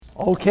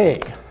Okay,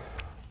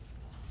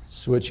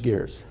 switch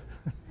gears.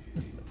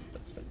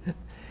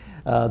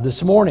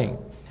 This morning,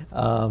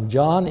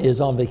 John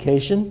is on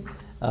vacation.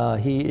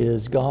 He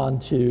is gone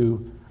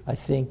to, I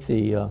think,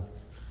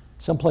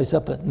 someplace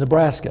up in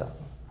Nebraska.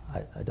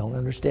 I don't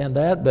understand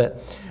that,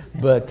 but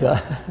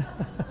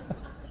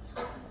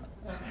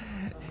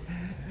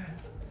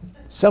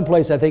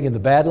someplace I think in the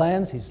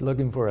Badlands. He's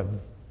looking for a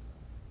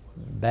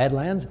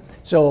Badlands.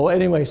 So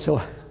anyway, so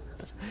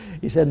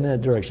he's heading in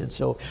that direction.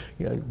 So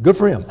good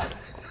for him.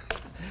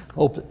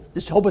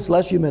 Just hope it's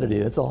less humidity.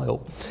 That's all I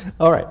hope.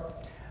 All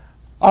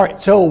right.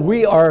 So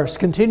we are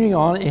continuing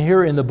on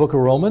here in the book of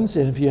Romans,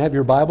 and if you have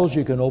your Bibles,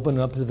 you can open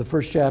up to the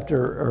first chapter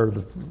or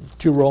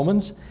to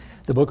Romans,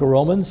 the book of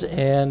Romans.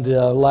 And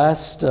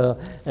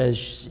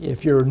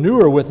if you're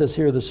newer with us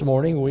here this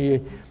morning,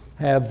 we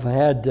have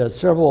had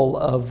several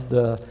of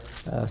the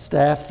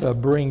staff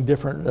bring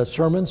different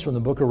sermons from the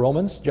book of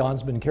Romans.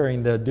 John's been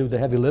do the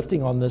heavy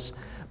lifting on this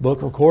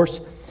book, of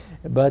course,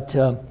 but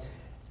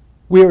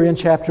we are in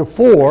chapter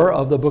 4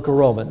 of the book of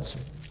Romans.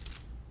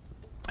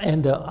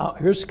 And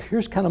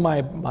here's kind of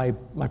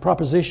my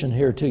proposition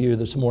here to you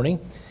this morning.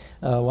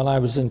 When I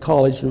was in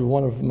college,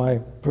 one of my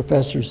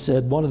professors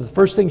said, one of the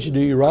first things you do,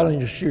 you write on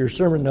your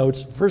sermon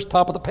notes, first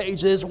top of the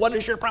page is, what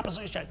is your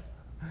proposition?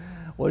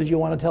 What do you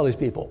want to tell these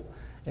people?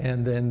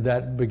 And then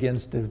that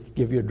begins to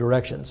give you a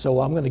direction.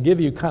 So I'm going to give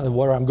you kind of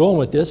where I'm going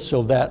with this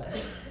so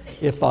that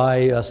if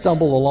I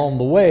stumble along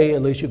the way,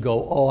 at least you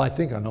go, oh, I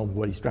think I know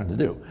what he's trying to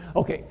do.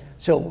 Okay.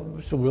 So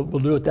we'll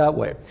do it that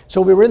way.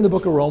 So we were in the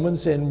book of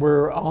Romans, and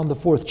we're on the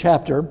 4th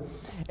chapter.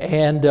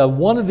 And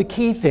one of the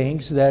key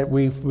things that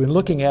we've been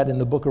looking at in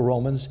the book of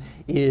Romans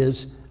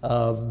is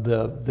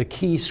the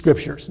key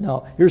scriptures.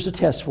 Now, here's a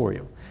test for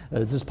you.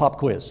 This is pop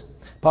quiz.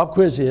 Pop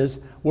quiz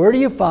is, where do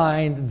you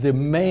find the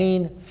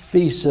main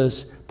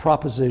thesis,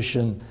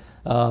 proposition,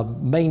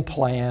 main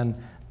plan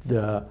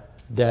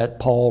that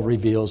Paul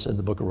reveals in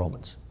the book of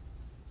Romans?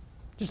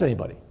 Just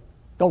anybody.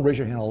 Don't raise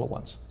your hand all at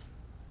once.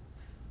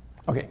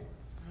 Okay.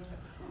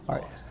 All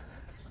right.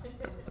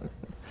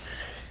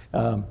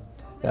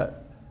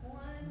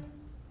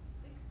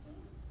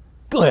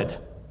 Good.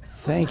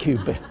 Thank you.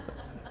 I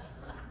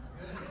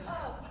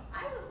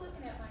was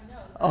looking at my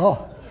notes.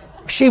 Oh,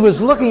 she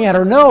was looking at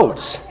her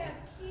notes.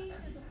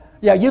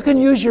 Yeah, you can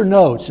use your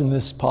notes in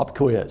this pop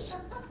quiz.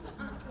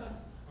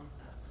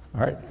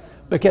 All right,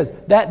 because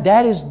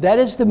that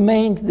is the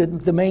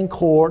main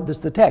core. This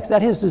is the text.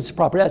 That is his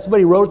property. That's what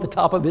he wrote at the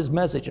top of his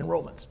message in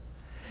Romans.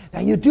 Now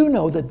you do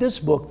know that this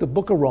book, the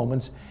book of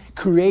Romans,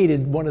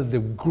 created one of the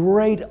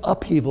great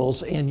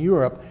upheavals in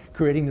Europe,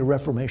 creating the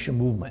Reformation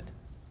movement,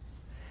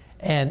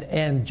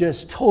 and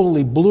just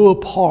totally blew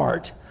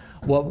apart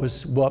what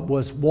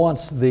was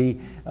once the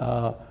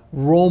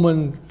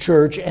Roman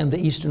Church and the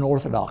Eastern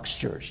Orthodox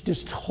Church.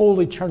 Just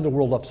totally turned the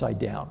world upside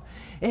down.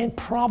 And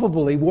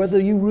probably, whether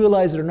you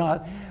realize it or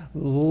not,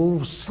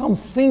 some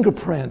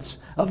fingerprints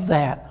of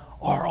that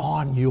are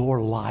on your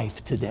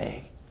life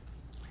today.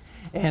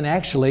 And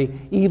actually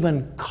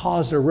even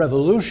cause a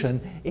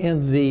revolution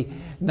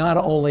not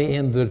only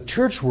in the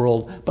church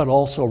world, but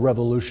also a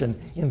revolution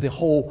in the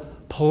whole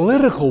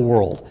political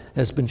world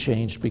has been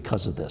changed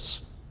because of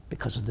this,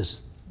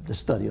 the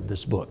study of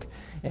this book,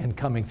 and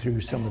coming through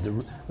some of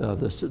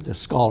the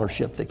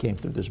scholarship that came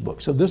through this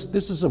book. So this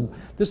is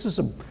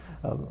a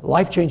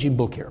life-changing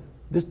book here.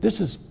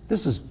 This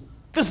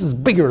is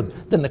bigger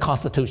than the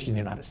Constitution of the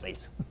United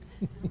States.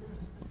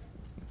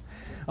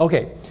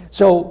 Okay,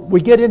 so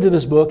we get into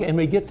this book, and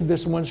we get to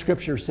this one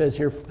scripture says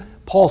here,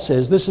 Paul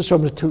says, this is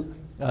from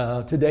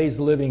today's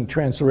Living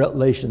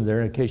Translation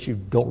there, in case you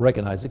don't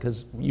recognize it,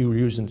 because you were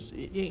using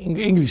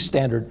English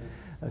Standard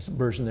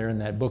Version there in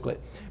that booklet.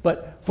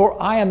 But,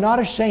 for I am not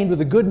ashamed of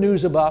the good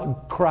news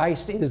about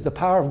Christ. It is the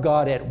power of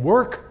God at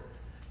work,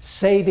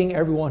 saving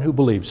everyone who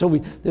believes. So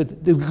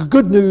the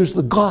good news,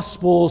 the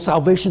gospel,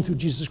 salvation through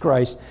Jesus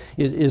Christ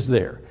is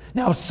there.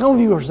 Now, some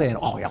of you are saying,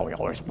 oh, yeah,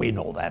 we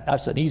know that.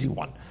 That's an easy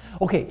one.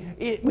 Okay,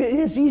 it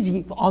is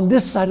easy on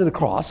this side of the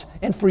cross,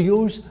 and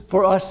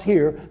for us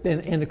here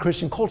in the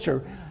Christian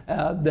culture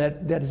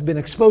that has been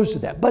exposed to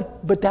that.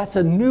 But that's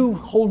a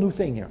whole new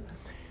thing here.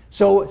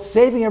 So,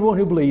 saving everyone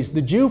who believes,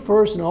 the Jew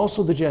first and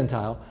also the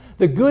Gentile.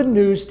 The good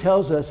news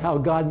tells us how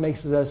God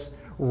makes us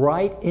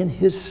right in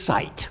His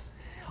sight.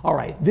 All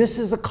right, this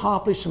is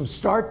accomplished from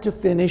start to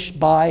finish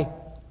by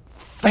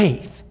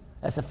faith.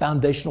 That's the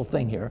foundational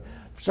thing here.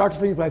 Start to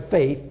finish by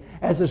faith.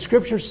 As the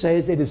scripture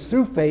says, it is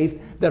through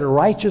faith that a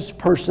righteous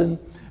person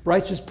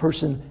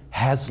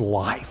has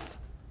life.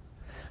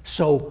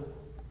 So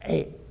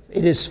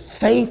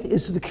faith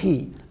is the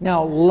key.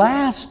 Now,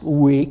 last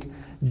week,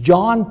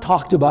 John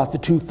talked about the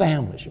two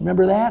families.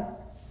 Remember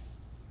that?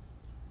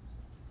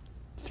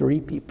 3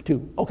 people,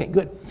 2. Okay,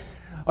 good.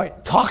 All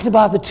right, talked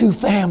about the two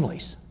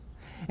families.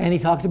 and he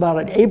talked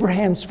about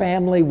Abraham's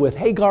family with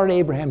Hagar,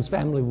 Abraham's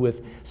family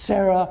with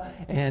Sarah,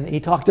 and he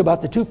talked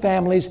about the two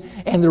families.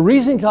 And the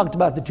reason he talked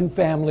about the two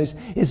families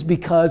is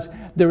because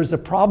there was a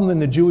problem in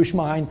the Jewish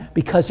mind,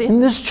 because in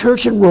this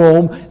church in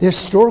Rome, the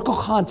historical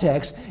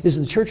context is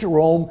the church of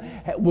Rome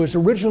was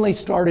originally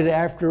started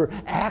after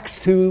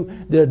Acts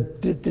 2,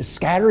 the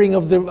scattering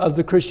of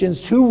the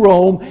Christians to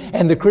Rome,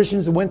 and the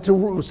Christians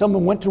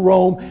someone went to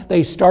Rome,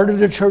 they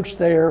started a church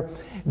there,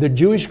 the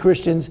Jewish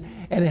Christians,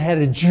 and it had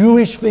a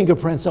Jewish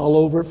fingerprints all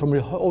over it from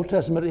the Old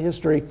Testament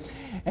history.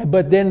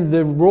 But then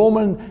the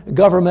Roman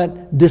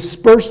government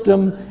dispersed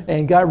them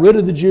and got rid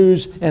of the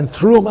Jews and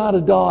threw them out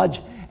of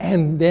Dodge.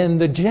 And then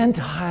the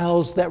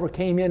Gentiles that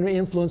came in,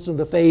 influenced in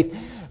the faith,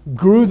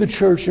 grew the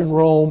church in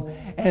Rome.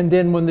 And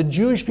then when the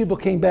Jewish people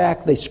came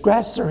back, they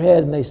scratched their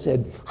head and they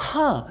said,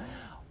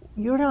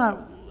 you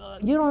don't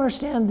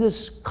understand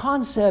this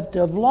concept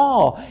of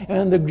law.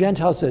 And the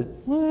Gentiles said,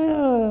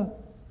 well,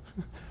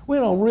 we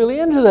don't really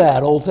into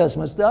that Old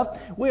Testament stuff.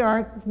 We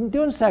aren't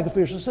doing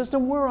sacrificial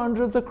system. We're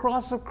under the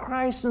cross of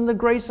Christ and the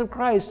grace of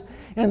Christ.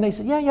 And they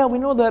said, yeah, we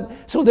know that.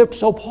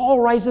 So Paul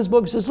writes this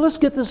book and says, let's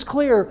get this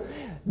clear,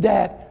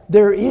 that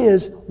there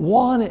is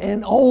one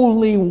and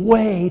only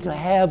way to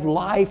have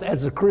life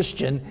as a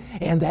Christian,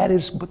 and that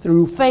is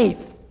through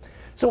faith.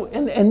 So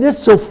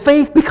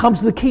faith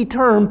becomes the key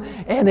term,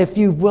 and if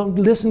you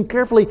listen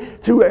carefully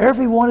through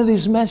every one of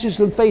these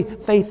messages of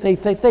faith,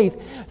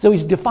 so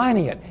he's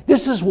defining it.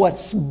 This is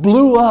what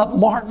blew up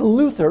Martin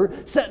Luther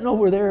sitting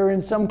over there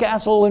in some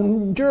castle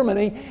in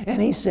Germany,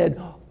 and he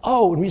said,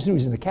 the reason he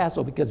was in the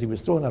castle because he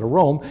was thrown out of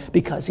Rome,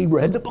 because he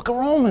read the book of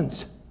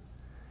Romans.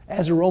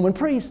 As a Roman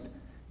priest,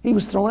 he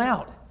was thrown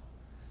out.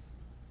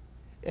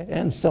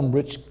 And some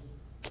rich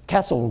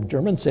castle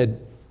German said,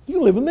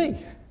 you live with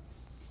me.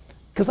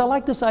 Because I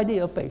like this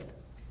idea of faith.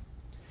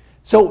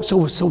 So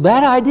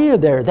that idea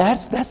there,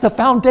 that's the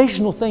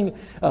foundational thing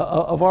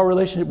of our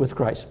relationship with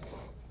Christ.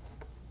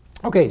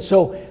 Okay,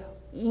 so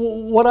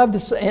what I've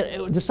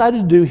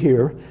decided to do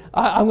here,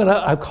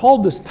 I've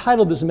called this,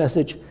 title of this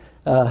message,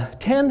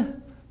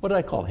 10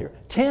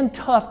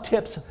 tough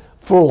tips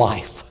for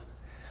life.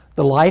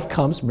 The life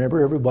comes,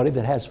 remember, everybody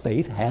that has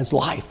faith has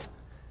life.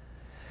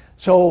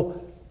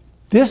 So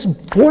this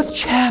 4th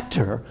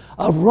chapter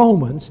of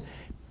Romans,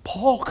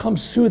 Paul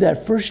comes through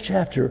that first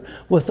chapter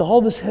with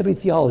all this heavy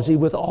theology,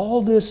 with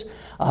all this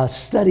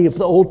study of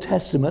the Old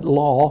Testament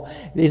law.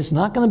 It's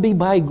not going to be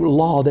by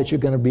law that you're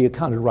going to be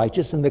accounted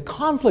righteous. And the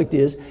conflict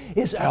is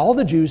all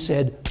the Jews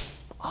said,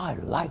 I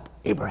like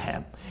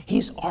Abraham.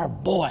 He's our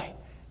boy.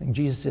 And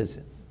Jesus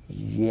says,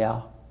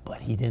 yeah,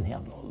 but he didn't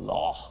have the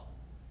law.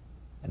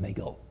 And they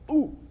go,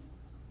 ooh.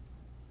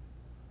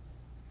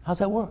 How's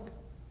that work?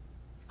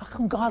 How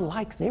come God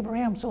likes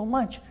Abraham so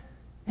much?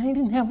 And he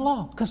didn't have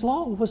law, because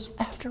law was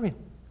after him.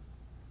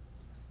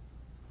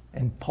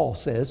 And Paul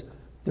says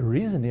the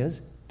reason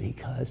is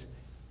because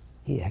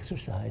he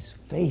exercised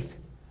faith.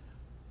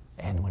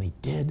 And when he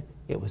did,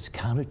 it was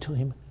counted to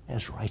him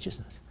as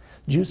righteousness.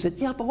 Jews said,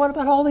 yeah, but what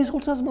about all these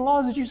Old Testament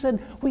laws that you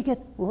said we get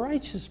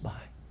righteous by?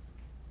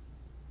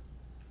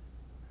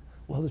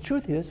 Well, the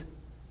truth is,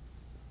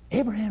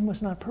 Abraham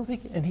was not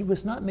perfect, and he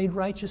was not made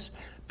righteous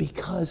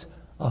because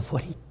of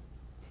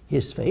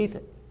his faith.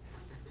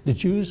 The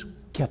Jews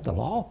kept the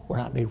law, were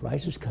not made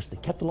righteous because they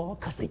kept the law,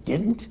 because they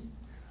didn't.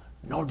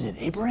 Nor did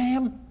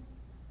Abraham.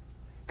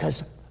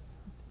 Because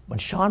when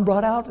Sean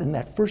brought out in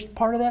that first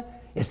part of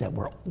that, is that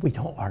we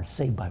aren't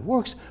saved by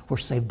works, we're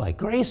saved by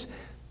grace.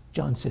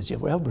 John says, yeah,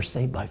 well, we're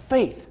saved by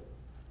faith.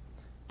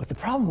 But the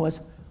problem was,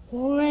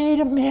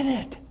 wait a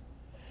minute.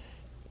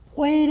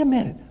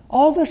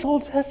 All this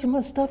Old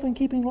Testament stuff and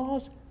keeping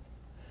laws,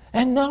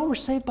 and now we're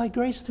saved by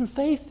grace through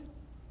faith.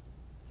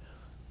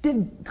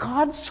 Did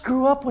God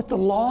screw up with the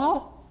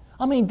law?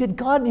 I mean, did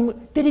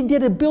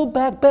he Build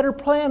Back Better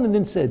plan and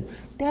then said,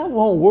 that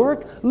won't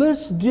work,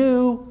 let's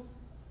do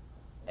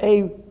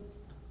a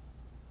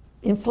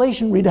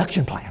inflation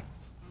reduction plan?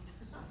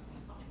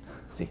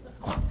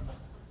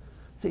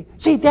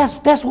 See,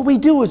 that's what we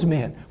do as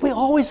men. We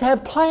always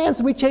have plans,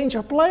 and we change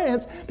our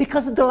plans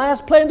because the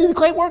last plan didn't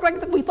quite work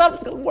like we thought it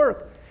was going to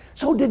work.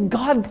 So did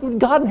God in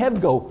heaven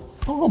go,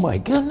 oh my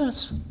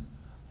goodness,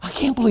 I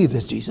can't believe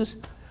this, Jesus.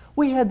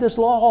 We had this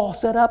law all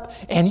set up,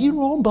 and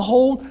lo and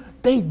behold,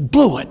 they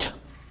blew it.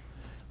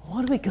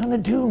 What are we going to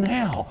do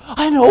now?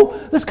 I know,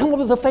 let's come up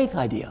with a faith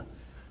idea.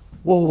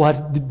 Well,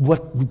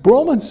 what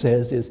Romans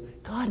says is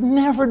God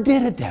never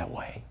did it that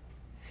way.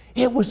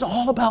 It was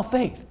all about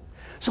faith.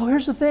 So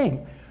here's the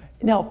thing.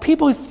 Now,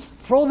 people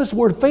throw this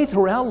word faith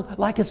around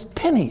like it's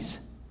pennies.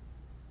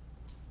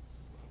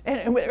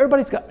 And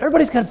everybody's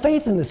got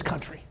faith in this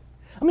country.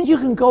 I mean, you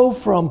can go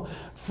from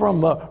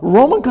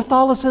Roman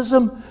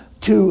Catholicism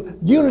to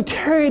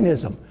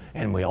Unitarianism,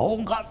 and we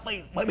all got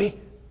faith, baby.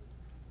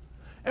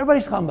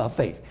 Everybody's talking about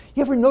faith.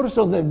 You ever notice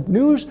on the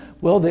news?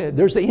 Well,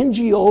 there's the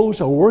NGOs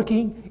are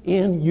working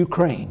in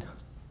Ukraine.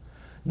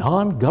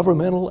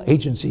 Non-governmental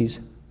agencies,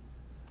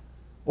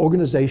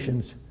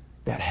 organizations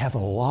that have a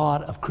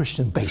lot of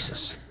Christian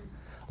basis,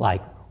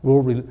 like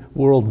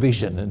World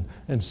Vision,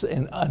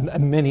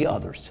 and many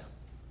others.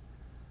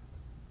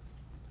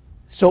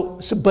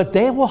 But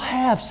they will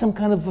have some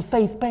kind of a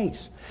faith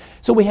base.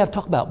 So we have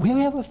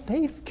a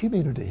faith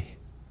community.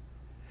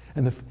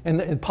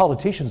 And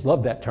politicians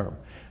love that term.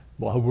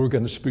 Well, we're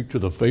going to speak to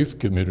the faith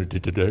community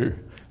today.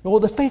 Well,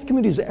 the faith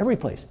community is every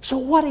place. So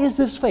what is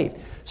this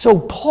faith? So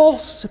Paul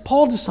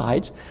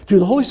decides, through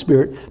the Holy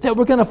Spirit, that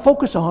we're going to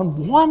focus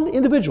on one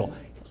individual.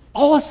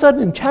 All of a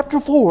sudden, in chapter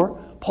 4,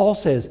 Paul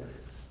says,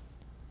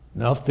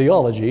 enough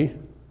theology.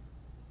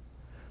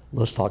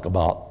 Let's talk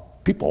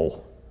about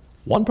people.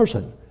 One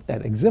person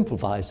that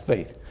exemplifies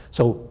faith.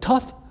 So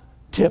tough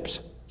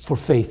tips for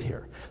faith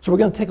here. So we're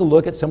going to take a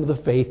look at some of the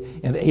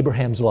faith in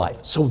Abraham's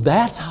life. So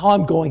that's how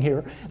I'm going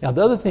here. Now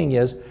the other thing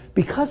is,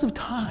 because of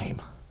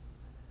time,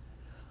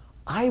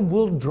 I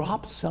will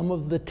drop some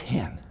of the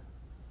 10.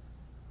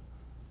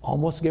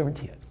 Almost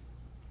guarantee it.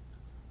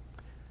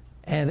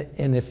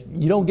 And if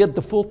you don't get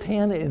the full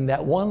 10 in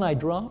that one I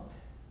drop,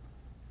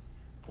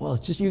 well,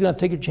 it's just you're going to have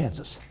to take your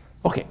chances.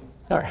 Okay,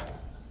 all right.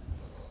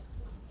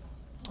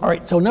 All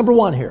right, so number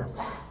 1 here.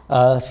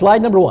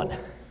 Slide number 1.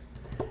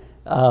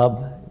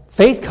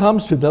 Faith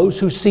comes to those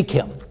who seek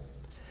Him.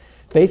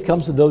 Faith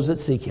comes to those that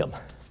seek Him.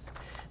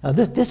 Now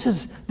this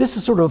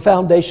is sort of a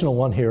foundational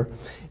one here.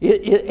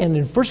 And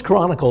in 1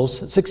 Chronicles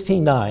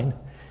 16:9,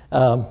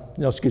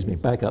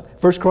 back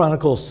up. 1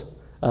 Chronicles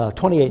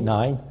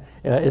 28:9,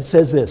 it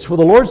says this: "For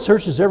the Lord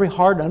searches every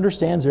heart and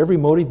understands every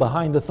motive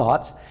behind the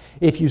thoughts.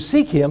 If you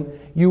seek Him,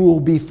 He will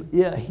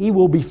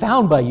be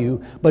found by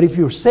you. But if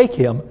you forsake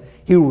Him,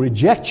 He will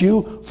reject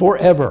you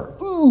forever."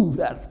 Ooh,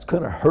 that's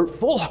kind of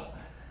hurtful.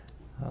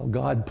 How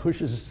God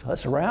pushes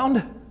us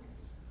around.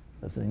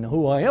 Doesn't He know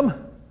who I am?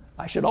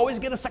 I should always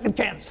get a second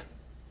chance.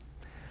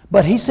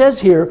 But He says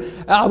here,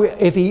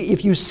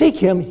 if you seek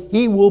Him,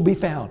 He will be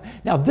found.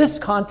 Now this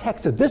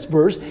context of this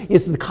verse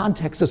is the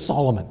context of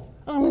Solomon.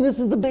 I mean, this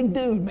is the big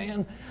dude,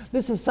 man.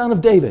 This is son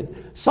of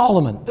David.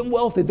 Solomon, the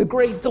wealthy, the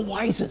great, the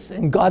wisest.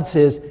 And God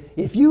says,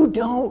 if you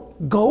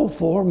don't go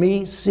for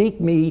me, seek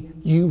me,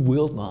 you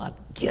will not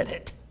get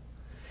it.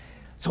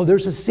 So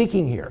there's a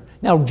seeking here.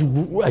 Now,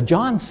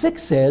 John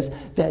 6 says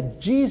that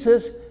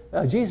Jesus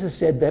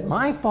said that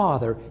my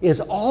Father is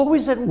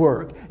always at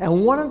work,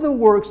 and one of the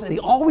works that He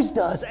always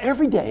does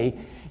every day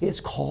is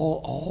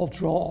draw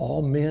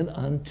all men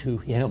unto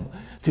Him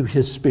through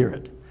His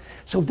Spirit.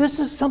 So this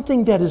is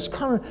something that is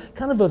kind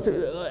of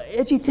an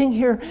edgy thing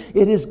here.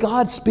 It is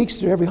God speaks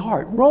to every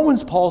heart.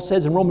 Paul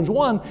says in Romans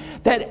 1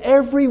 that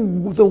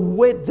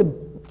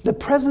the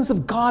presence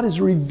of God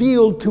is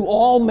revealed to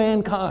all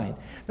mankind.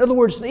 In other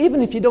words,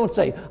 even if you don't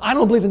say, I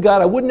don't believe in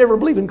God, I would never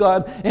believe in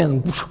God,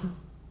 and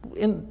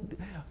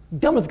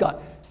done with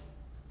God.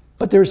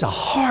 But there's a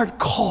hard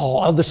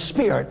call of the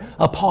Spirit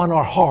upon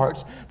our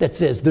hearts that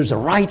says there's a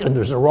right and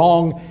there's a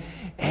wrong,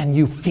 and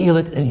you feel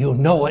it and you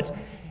know it,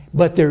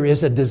 but there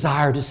is a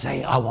desire to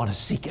say, I want to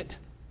seek it.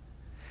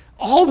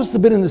 All of us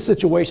have been in this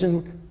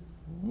situation,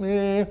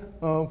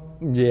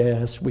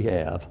 yes, we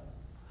have,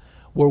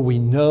 where we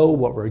know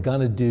what we're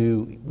going to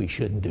do we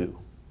shouldn't do.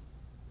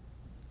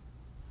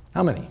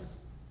 How many?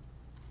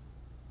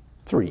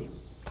 3.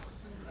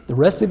 The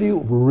rest of you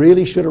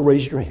really should have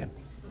raised your hand.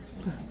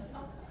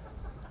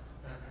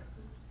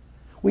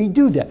 We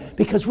do that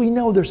because we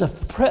know there's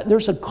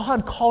a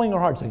God calling our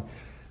hearts saying,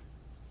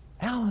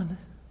 Alan,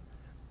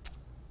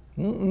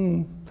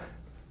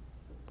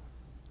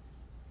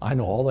 I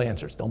know all the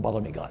answers. Don't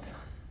bother me, God.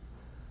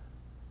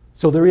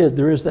 So there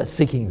is that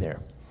seeking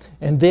there.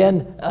 And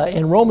then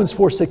in Romans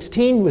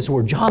 4:16 was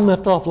where John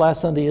left off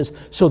last Sunday is,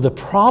 so the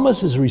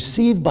promise is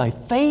received by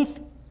faith.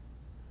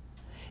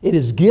 It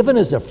is given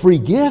as a free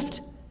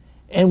gift,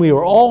 and we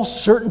are all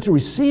certain to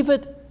receive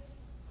it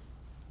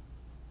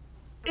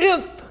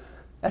if,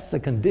 that's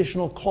the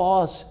conditional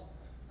clause,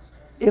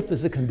 if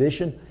is a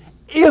condition,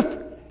 if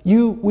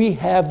we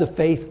have the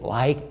faith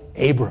like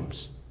Abraham.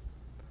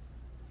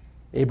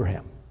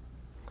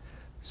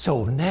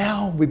 So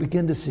now we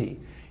begin to see,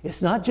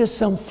 it's not just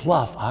some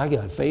fluff. I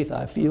got faith,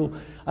 I feel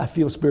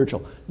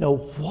spiritual. No,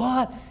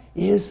 what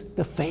is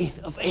the faith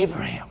of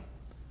Abraham?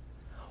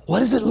 What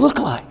does it look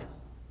like?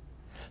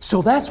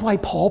 So that's why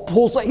Paul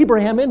pulls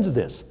Abraham into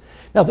this.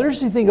 Now, the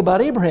interesting thing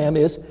about Abraham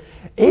is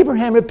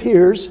Abraham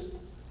appears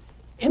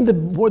in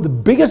one of the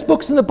biggest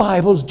books in the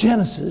Bible is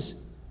Genesis.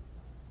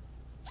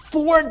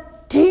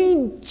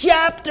 14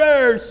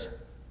 chapters.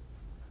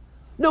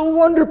 No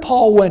wonder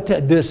Paul went to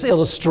this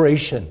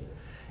illustration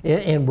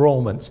in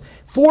Romans.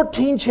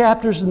 14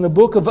 chapters in the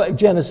book of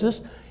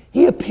Genesis.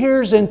 He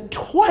appears in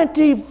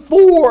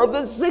 24 of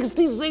the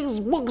 66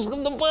 books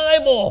of the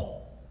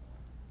Bible.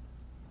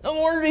 No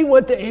wonder he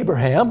went to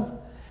Abraham.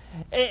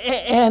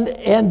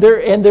 And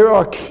there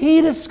are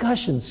key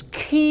discussions,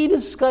 key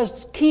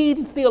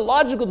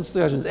theological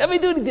discussions,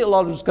 heavy-duty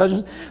theological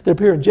discussions that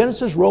appear in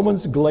Genesis,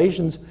 Romans,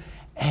 Galatians,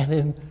 and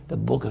in the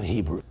book of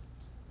Hebrews.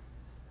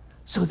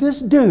 So this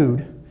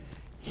dude,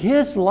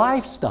 his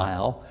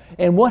lifestyle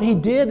and what he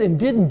did and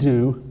didn't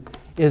do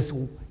is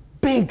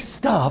big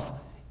stuff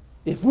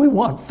if we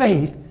want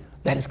faith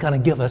that is going to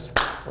give us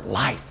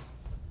life.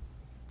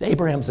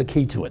 Abraham's the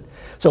key to it.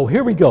 So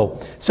here we go.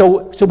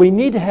 So we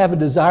need to have a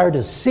desire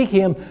to seek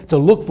him, to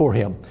look for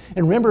him.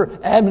 And remember,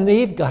 Adam and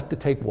Eve got to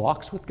take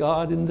walks with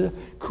God in the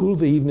cool of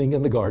the evening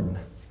in the garden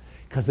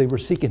because they were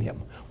seeking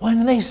him.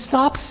 When they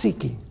stopped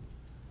seeking,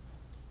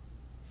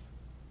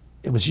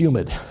 it was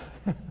humid.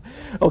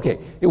 Okay,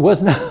 it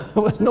was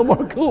no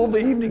more cool of the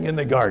evening in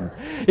the garden.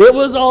 It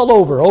was all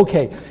over.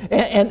 Okay,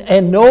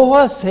 and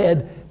Noah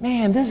said,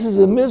 man, this is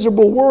a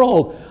miserable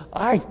world.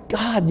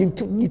 God,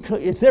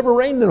 it's never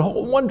rained in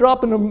one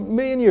drop in a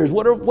million years.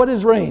 What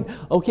is rain?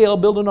 Okay, I'll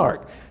build an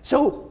ark.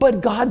 So,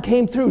 but God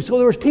came through. So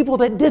there was people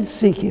that did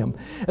seek him.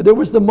 There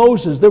was the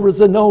Moses. There was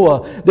the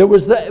Noah. There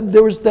was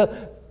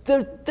the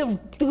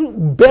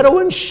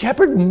Bedouin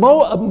shepherd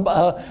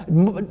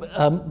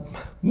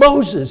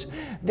Moses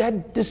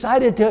that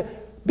decided to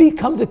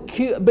become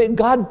he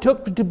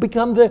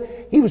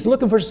was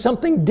looking for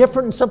something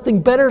different,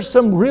 something better,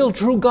 some real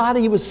true God.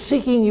 He was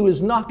seeking, he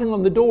was knocking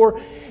on the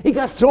door. He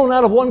got thrown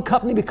out of one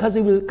country because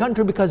he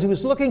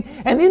was looking,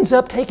 and ends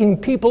up taking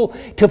people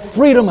to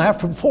freedom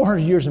after 400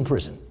 years in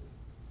prison,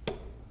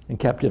 in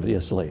captivity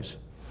as slaves.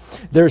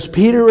 There's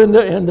Peter and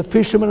the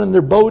fishermen in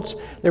their boats.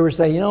 They were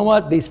saying, you know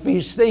what, these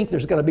fish stink.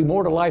 There's got to be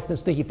more to life than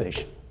stinky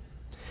fish.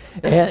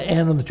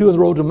 And the two on the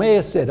road to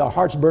Emmaus said, our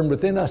hearts burn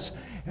within us.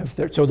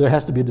 So there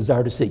has to be a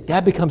desire to seek.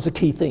 That becomes a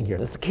key thing here.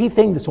 That's a key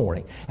thing this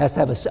morning.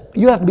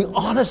 You have to be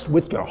honest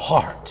with your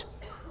heart.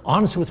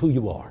 Honest with who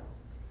you are.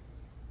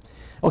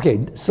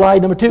 Okay,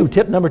 slide number 2.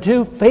 Tip number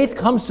 2, faith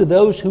comes to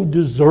those who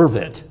deserve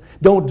it.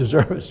 Don't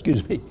deserve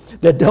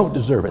it, that don't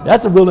deserve it.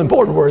 That's a real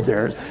important word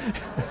there.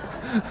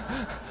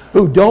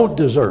 Who don't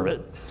deserve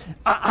it.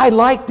 I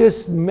like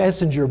this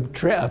Messenger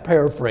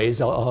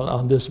paraphrase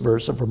on this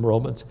verse from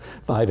Romans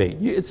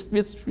 5:8.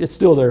 It's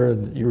still there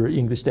in your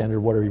English Standard,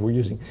 whatever you were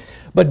using.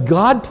 But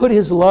God put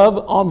his love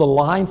on the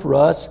line for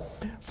us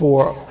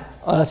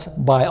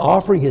by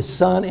offering his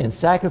son in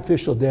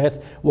sacrificial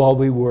death while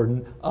we were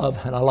and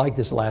I like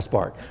this last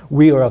part,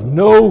 we are of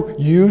no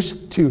use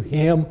to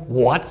him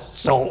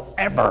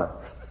whatsoever.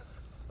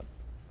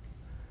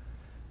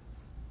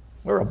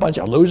 We're a bunch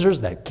of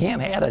losers that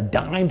can't add a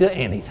dime to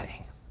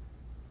anything.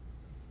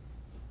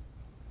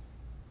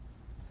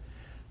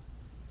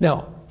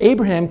 Now,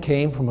 Abraham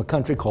came from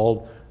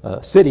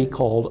a city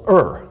called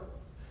Ur.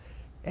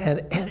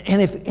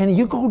 And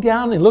you go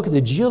down and look at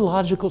the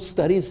geological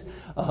studies,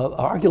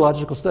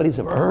 archaeological studies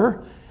of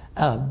Ur,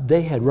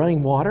 they had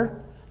running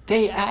water.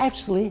 They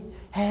actually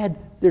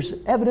there's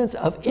evidence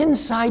of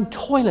inside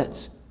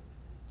toilets.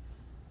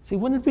 See,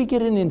 when did we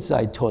get an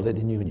inside toilet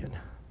in Union?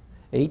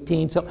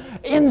 18-something.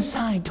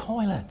 Inside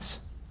toilets.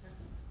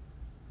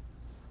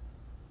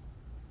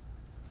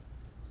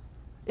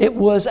 It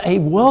was a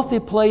wealthy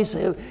place.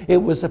 It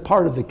was a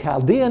part of the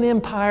Chaldean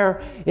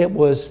Empire. It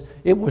was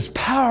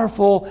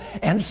powerful.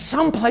 And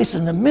someplace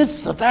in the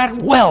midst of that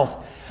wealth,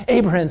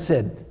 Abraham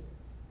said,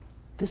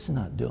 this is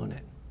not doing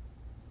it.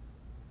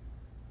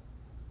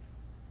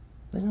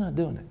 This is not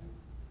doing it.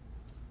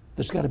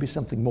 There's got to be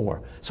something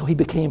more. So he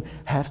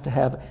had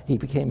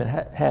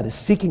a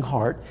seeking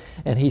heart,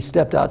 and he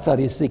stepped outside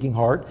his seeking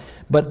heart.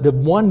 But the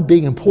one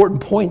big important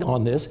point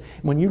on this,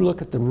 when you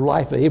look at the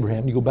life of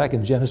Abraham, you go back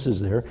in Genesis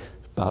there,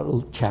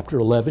 about chapter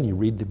 11, you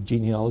read the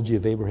genealogy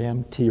of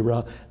Abraham,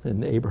 Terah,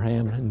 and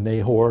Abraham, and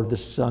Nahor, the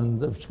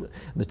sons,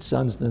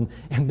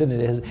 and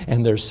then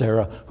and there's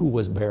Sarah, who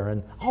was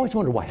barren. I always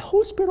wonder why the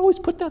Holy Spirit always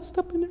put that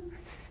stuff in there.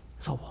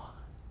 So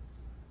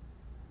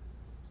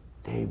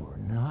they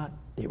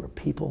were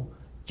people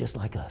just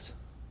like us.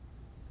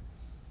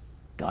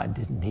 God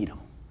didn't need them.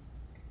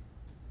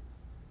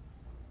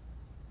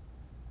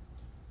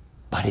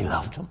 But he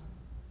loved them.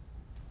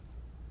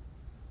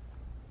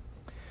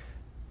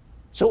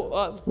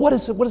 So what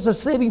is a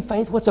saving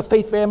faith? What's a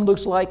faith family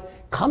looks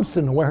like? Comes to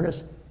an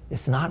awareness.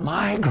 It's not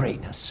my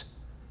greatness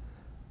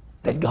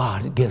that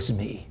God gives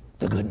me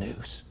the good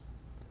news.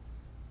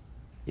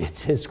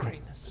 It's his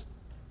greatness.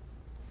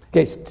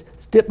 Okay,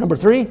 tip number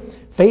 3,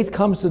 faith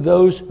comes to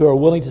those who are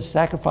willing to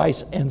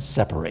sacrifice and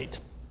separate.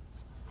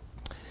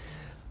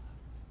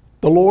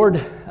 The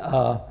Lord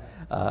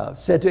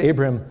said to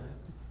Abraham,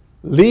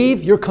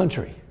 leave your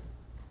country.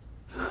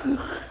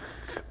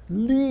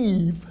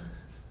 Leave.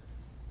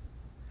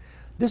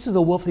 This is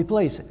a wealthy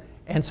place.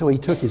 And so he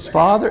took his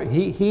father,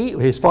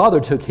 his father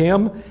took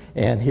him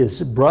and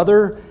his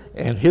brother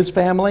and his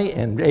family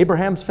and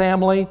Abraham's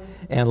family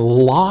and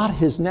Lot,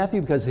 his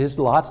nephew, because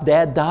Lot's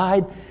dad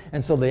died.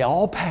 And so they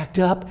all packed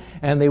up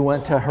and they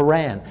went to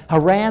Haran.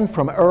 Haran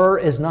from Ur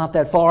is not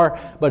that far,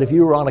 but if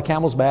you were on a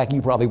camel's back,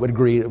 you probably would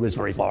agree it was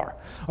very far.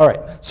 All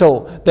right,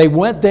 so they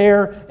went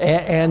there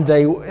and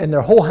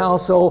their whole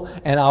household,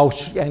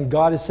 and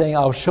God is saying,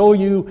 I'll show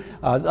you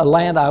a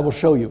land I will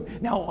show you.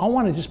 Now, I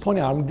want to just point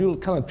out, I'm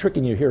kind of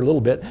tricking you here a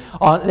little bit.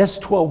 That's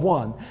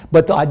 12:1,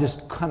 but I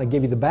just kind of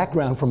gave you the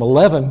background from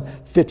 11,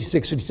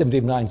 56, 57,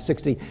 59,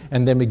 60,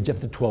 and then we jump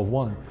to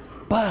 12:1.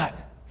 But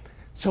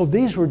so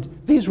these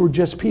were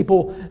just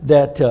people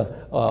that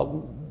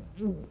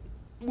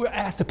were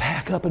asked to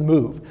pack up and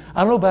move.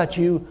 I don't know about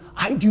you,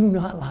 I do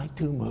not like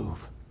to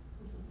move.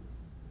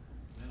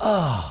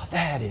 Oh,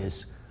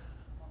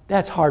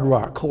 that's hard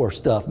rock core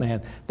stuff,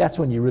 man. That's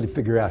when you really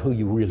figure out who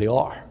you really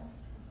are.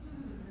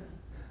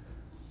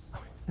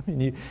 I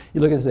mean,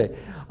 you look and say,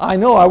 I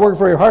know I worked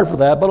very hard for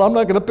that, but I'm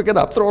not going to pick it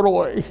up, throw it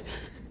away.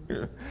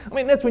 I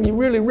mean, that's when you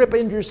really rip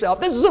into yourself.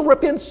 This is a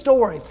rip-in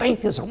story.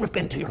 Faith is a rip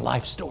into your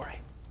life story.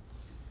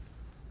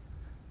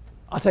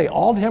 I'll tell you,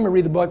 all the time I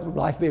read the book,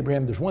 Life of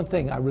Abraham, there's one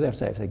thing I really have to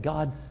say. I say,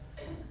 God,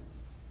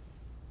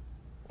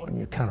 when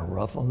you're kind of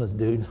rough on this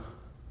dude,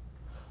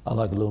 I'd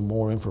like a little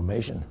more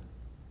information.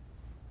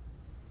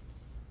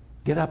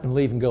 Get up and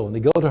leave and go. And they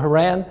go to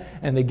Haran,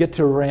 and they get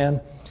to Haran,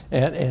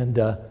 and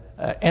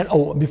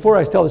before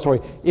I tell the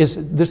story,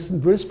 is this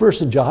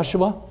verse in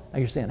Joshua? Now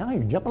you're saying,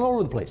 you're jumping all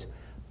over the place.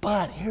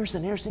 But here's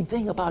an interesting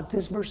thing about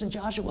this verse in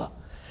Joshua.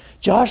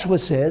 Joshua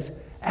says,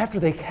 after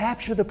they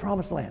capture the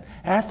promised land,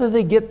 after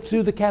they get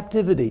through the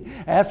captivity,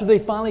 after they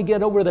finally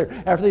get over there,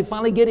 after they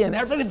finally get in,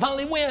 after they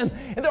finally win,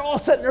 and they're all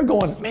sitting there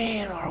going,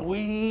 man, are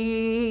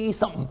we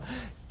something?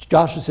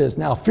 Joshua says,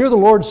 now fear the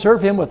Lord,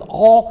 serve him with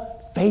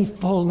all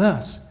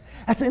faithfulness.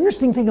 That's the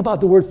interesting thing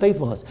about the word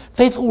faithfulness.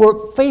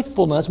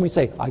 Faithfulness, when we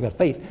say, I got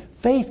faith,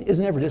 faith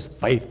is never just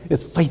faith,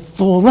 it's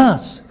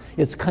faithfulness.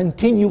 It's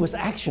continuous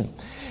action.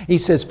 He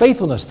says,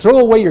 faithfulness, throw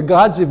away your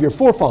gods of your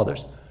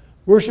forefathers,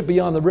 worship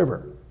beyond the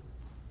river.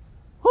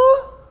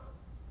 Huh?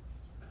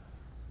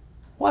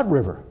 What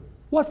river?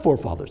 What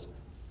forefathers?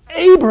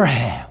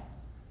 Abraham.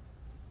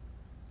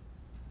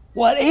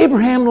 What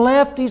Abraham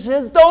left, he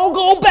says, don't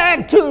go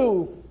back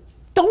to.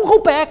 Don't go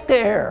back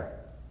there.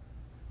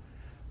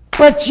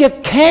 But you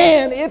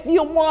can if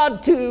you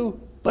want to.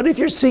 But if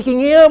you're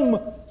seeking him,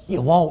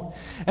 you won't.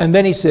 And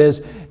then he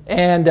says,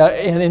 and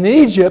in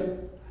Egypt,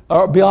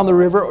 or beyond the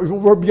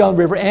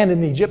river, and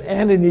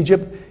in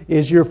Egypt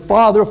is your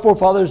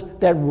forefathers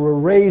that were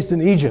raised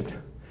in Egypt.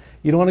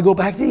 You don't want to go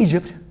back to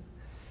Egypt.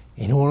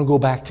 You don't want to go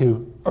back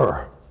to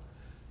Ur.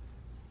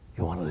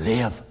 You want to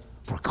live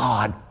for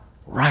God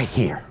right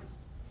here,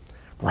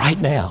 right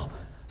now.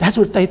 That's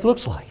what faith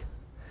looks like.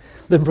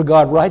 Living for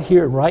God right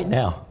here and right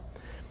now.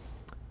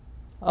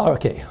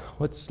 Okay,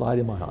 what slide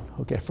am I on?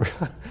 Okay, for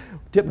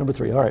tip number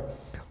 3. All right.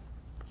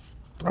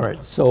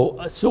 So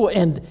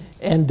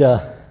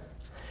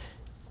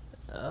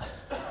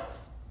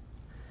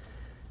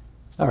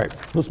all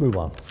right, let's move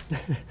on.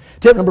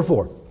 Tip number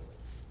 4.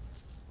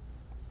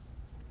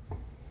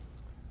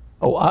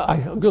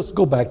 Let's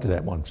go back to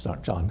that one,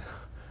 John.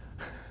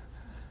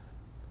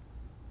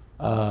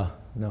 No,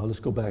 let's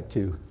go back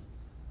to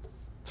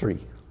 3.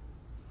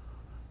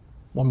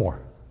 One more.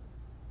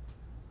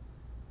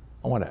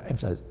 I want to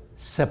emphasize,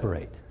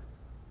 separate.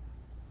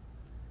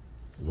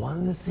 One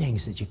of the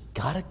things that you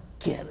got to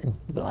get in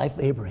the life of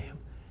Abraham,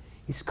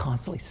 he's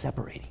constantly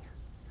separating.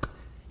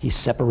 He's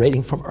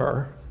separating from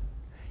Ur,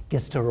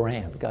 gets to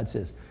Haran. God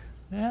says,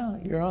 well,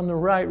 you're on the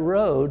right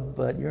road,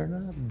 but you're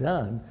not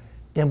done.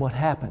 Then what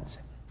happens?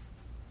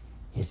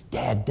 His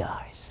dad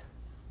dies.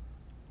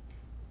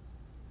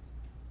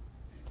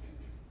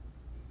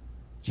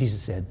 Jesus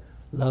said,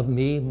 love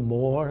me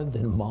more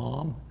than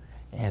mom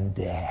and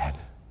dad.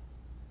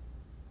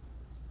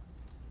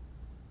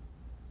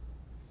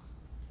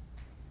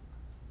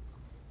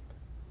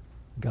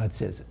 God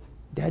says,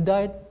 Dad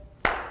died?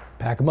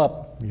 Pack him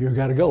up. You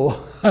got to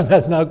go.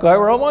 That's not quite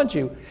where I want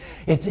you.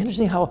 It's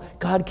interesting how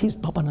God keeps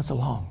bumping us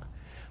along.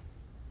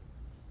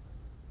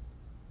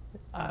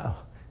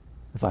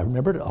 If I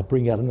remember it, I'll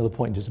bring out another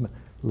point just a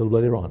little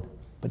later on.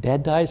 But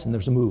Dad dies and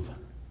there's a move.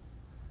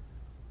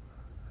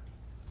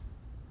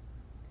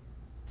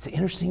 It's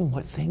interesting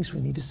what things we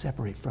need to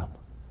separate from.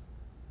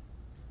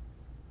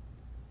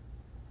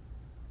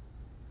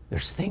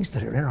 There's things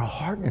that are in our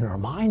heart and in our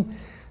mind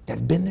that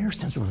have been there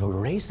since we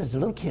were raised as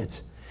little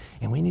kids,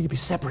 and we need to be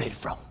separated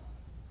from.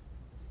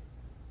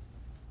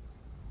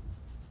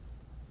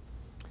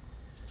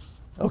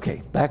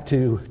 Okay, back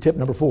to tip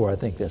number 4. I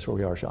think that's where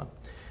we are, Sean.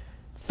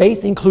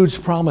 Faith includes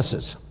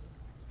promises.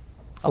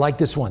 I like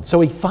this one. So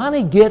he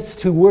finally gets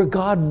to where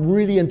God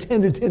really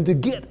intended him to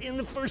get in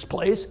the first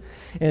place.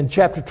 In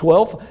chapter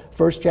 12,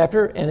 first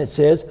chapter, and it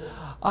says,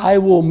 I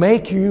will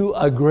make you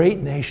a great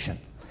nation.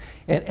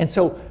 And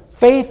so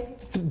faith,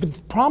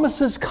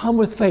 promises come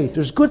with faith.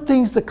 There's good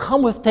things that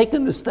come with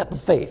taking the step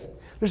of faith.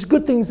 There's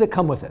good things that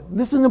come with it.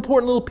 This is an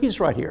important little piece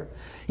right here.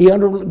 He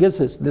gives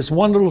this two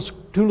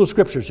little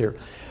scriptures here.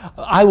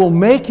 I will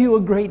make you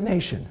a great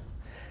nation.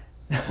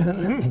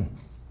 I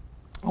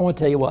want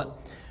to tell you what.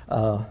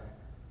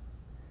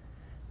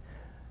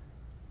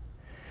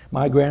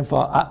 My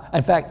grandfather,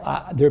 in fact,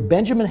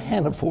 Benjamin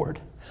Hannaford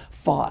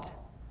fought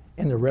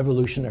in the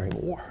Revolutionary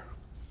War.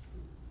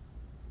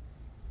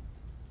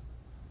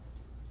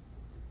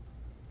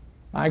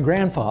 My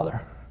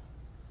grandfather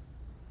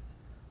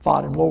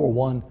fought in World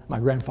War I,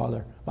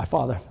 my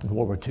father in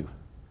World War II.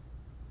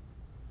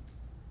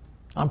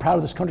 I'm proud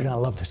of this country and I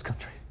love this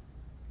country.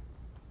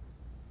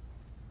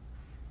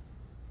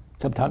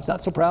 Sometimes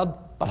not so proud,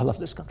 but I love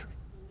this country.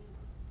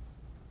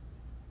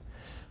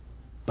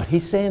 But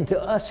he's saying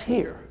to us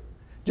here,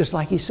 just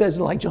like he says,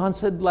 like John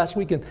said last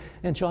week, and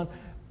John,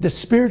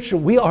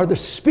 we are the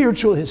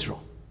spiritual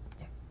Israel.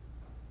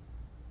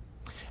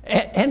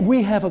 And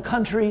we have a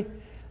country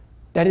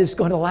that is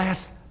going to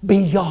last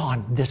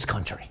beyond this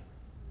country.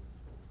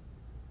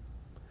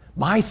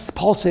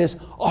 Paul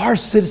says, our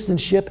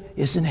citizenship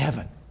is in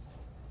heaven.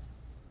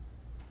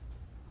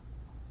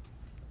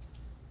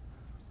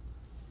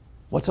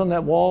 What's on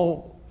that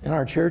wall in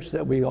our church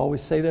that we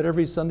always say that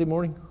every Sunday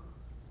morning?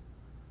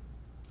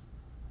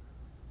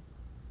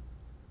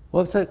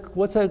 What's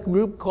that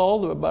group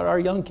called about our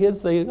young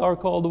kids? They are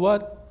called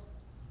what?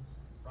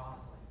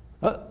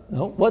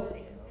 No, what?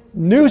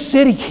 New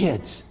City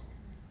Kids.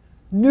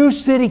 New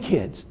City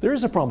Kids. There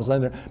is a promised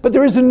land there, but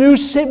there is a new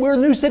city. We're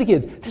New City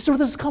Kids. This is where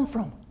this has come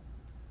from.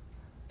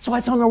 That's why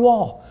it's on their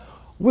wall.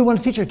 We want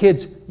to teach our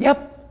kids,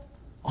 yep,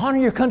 honor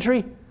your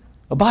country,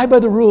 abide by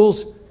the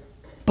rules,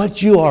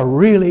 but you are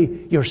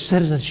really, your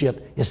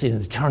citizenship is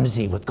in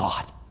eternity with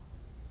God.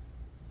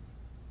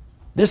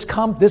 This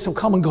will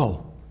come and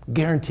go,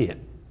 guarantee it.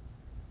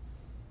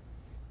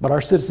 But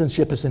our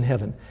citizenship is in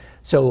heaven.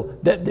 So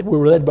that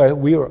we're led by,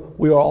 we are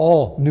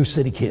all New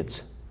City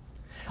Kids.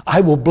 I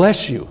will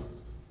bless you.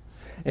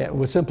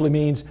 It simply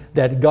means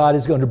that God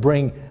is going to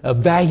bring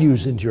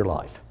values into your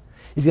life.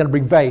 He's going to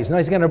bring values. Now,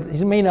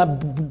 he may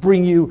not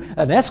bring you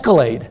an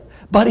Escalade,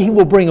 but he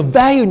will bring a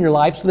value in your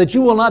life so that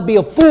you will not be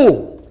a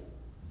fool.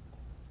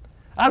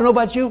 I don't know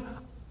about you.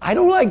 I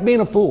don't like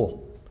being a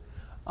fool.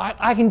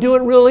 I can do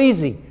it real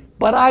easy,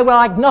 but I would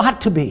like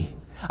not to be.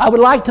 I would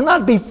like to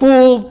not be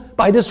fooled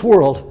by this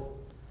world.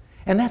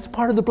 And that's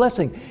part of the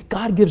blessing.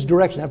 God gives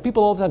direction. Now,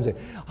 people all the time say,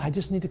 I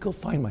just need to go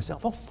find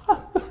myself.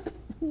 Oh,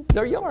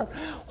 there you are.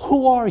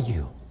 Who are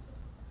you?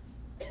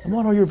 And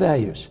what are your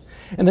values?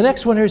 And the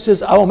next one here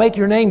says, I will make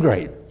your name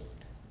great.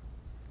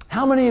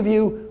 How many of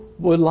you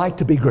would like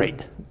to be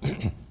great?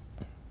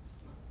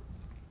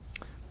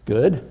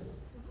 Good.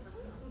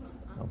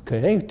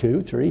 Okay,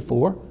 2, 3,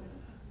 4.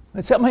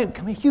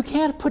 You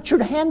can't put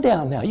your hand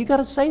down now. You got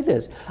to say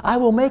this. I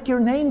will make your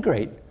name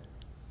great.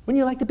 Wouldn't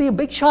you like to be a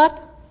big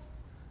shot?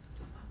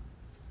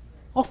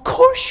 Of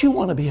course you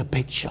want to be a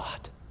big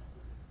shot.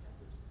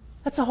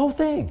 That's the whole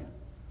thing.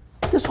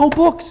 This whole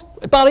book's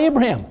about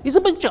Abraham. He's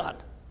a big shot.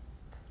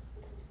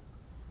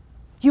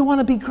 You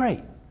want to be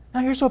great. Now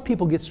here's what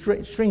people get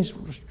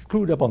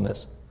screwed up on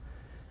this.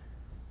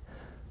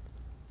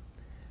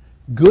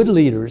 Good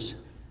leaders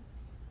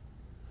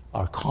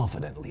are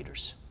confident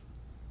leaders.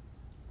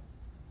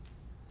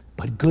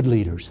 But good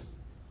leaders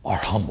are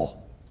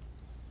humble.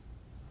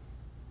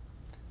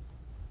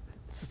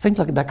 It seems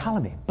like a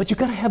dichotomy, but you've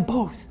got to have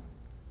both.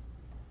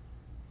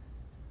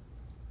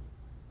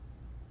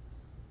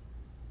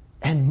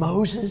 And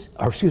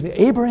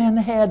Abraham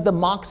had the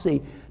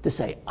moxie to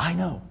say, I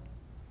know,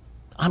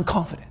 I'm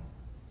confident,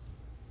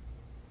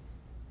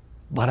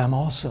 but I'm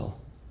also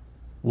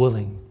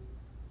willing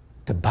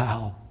to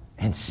bow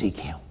and seek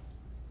him.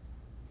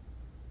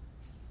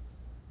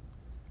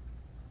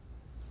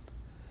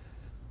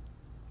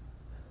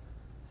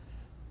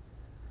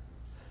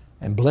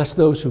 And bless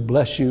those who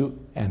bless you,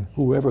 and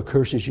whoever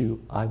curses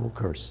you, I will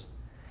curse.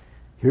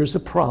 Here's the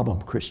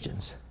problem,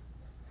 Christians.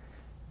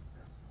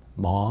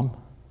 Mom,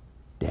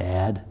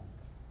 Dad,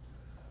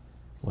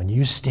 when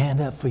you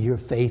stand up for your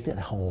faith at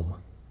home,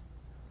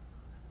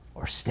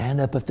 or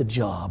stand up at the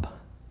job,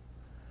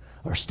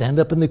 or stand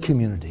up in the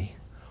community,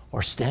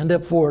 or stand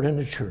up for it in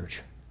the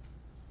church,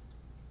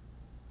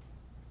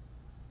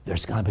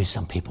 there's going to be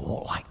some people who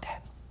won't like that.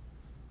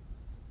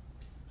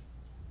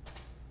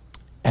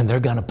 And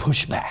they're going to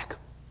push back.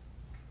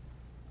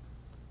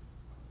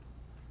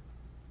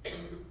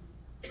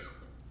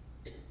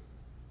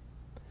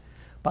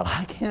 But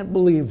I can't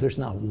believe there's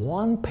not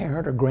one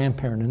parent or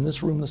grandparent in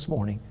this room this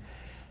morning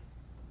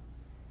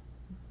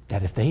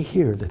that if they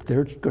hear that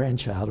their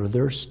grandchild or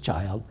their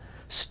child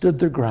stood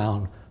their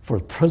ground for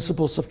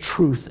principles of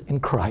truth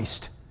in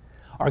Christ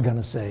are going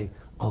to say,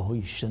 oh,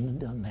 you shouldn't have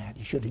done that.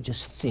 You should have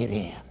just fit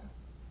in.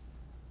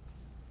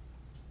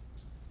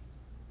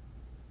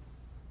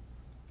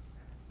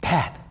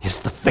 That is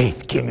the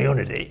faith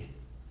community.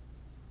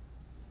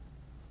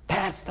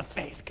 That's the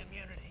faith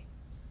community.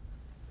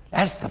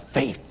 That's the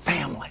faith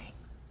family.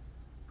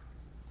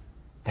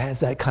 That has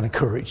that kind of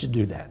courage to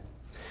do that.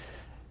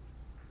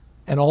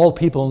 And all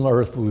people on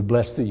earth will be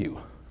blessed through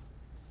you.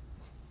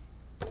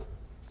 If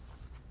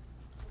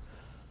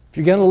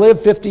you're going to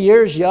live 50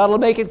 years, you ought to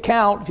make it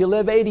count. If you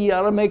live 80, you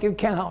ought to make it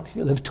count. If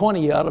you live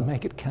 20, you ought to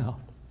make it count.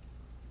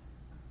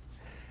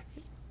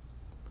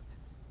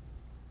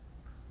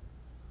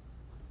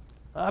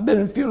 I've been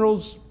in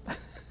funerals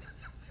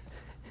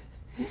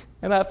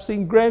and I've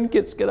seen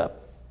grandkids get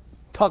up,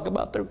 talk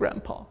about their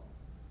grandpa.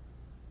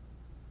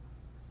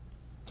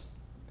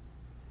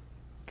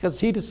 Because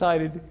he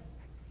decided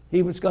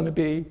he was going to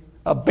be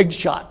a big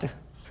shot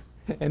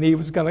and he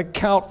was going to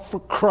count for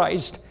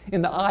Christ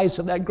in the eyes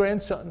of that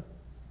grandson.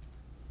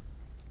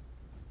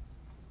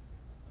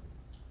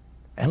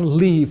 And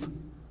leave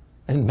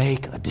and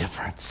make a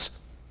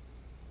difference.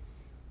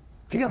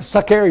 If you're going to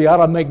suck air, you ought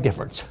to make a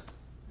difference.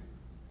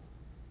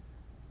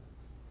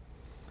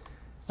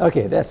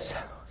 Okay, that's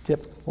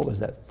tip, what was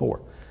that, 4?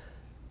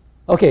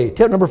 Okay,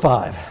 tip number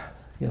 5.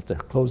 You have to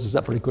close this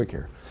up pretty quick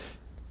here.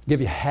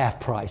 Give you half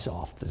price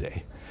off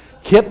today.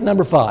 Tip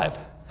number 5.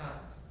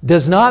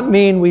 Does not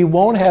mean we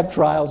won't have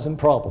trials and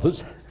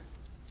problems.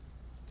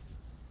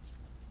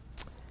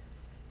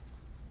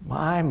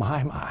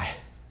 My.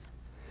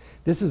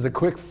 This is a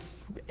quick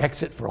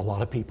exit for a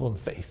lot of people in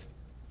faith.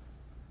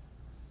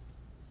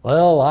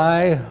 Well,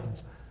 I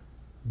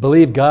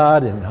believe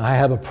God and I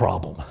have a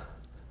problem.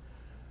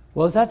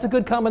 Well, that's a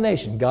good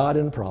combination, God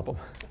and a problem.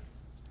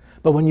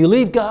 But when you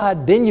leave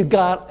God, then you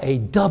got a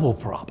double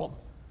problem.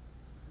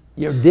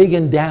 You're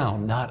digging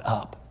down, not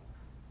up.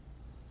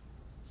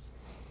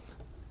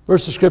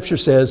 Verse of Scripture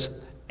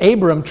says,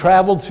 Abram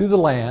traveled through the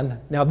land.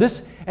 Now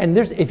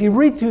if you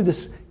read through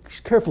this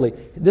carefully,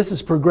 this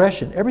is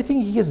progression.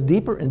 Everything he gets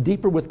deeper and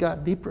deeper with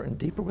God, deeper and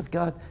deeper with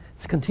God.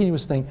 It's a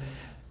continuous thing.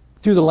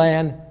 Through the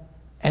land,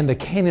 and the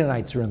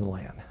Canaanites are in the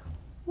land.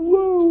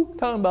 Woo!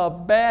 Talking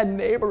about bad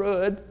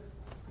neighborhood.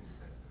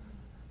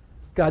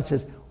 God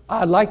says,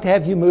 I'd like to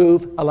have you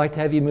move. I'd like to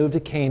have you move to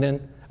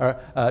Canaan, or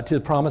to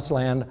the promised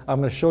land. I'm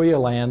going to show you a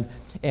land.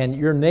 And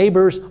your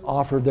neighbors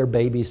offer their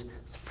babies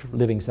for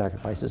living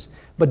sacrifices.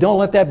 But don't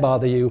let that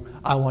bother you.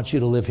 I want you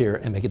to live here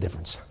and make a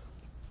difference.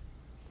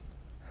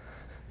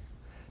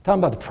 Talking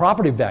about the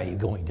property value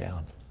going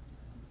down.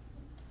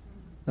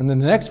 And then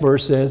the next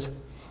verse says,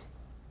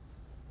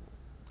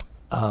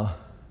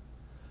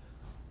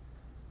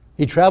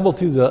 he traveled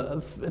through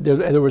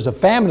there was a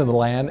famine in the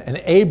land, and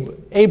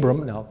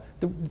Abram,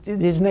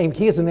 his name,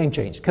 he has a name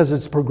change because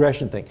it's a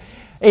progression thing.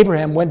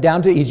 Abraham went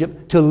down to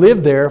Egypt to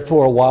live there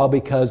for a while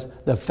because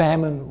the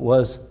famine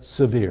was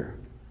severe.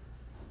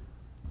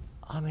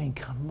 I mean,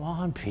 come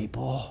on,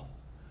 people.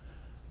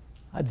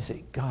 I'd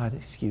say, God,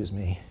 excuse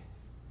me.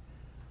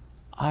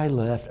 I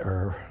left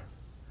Ur.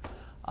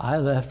 I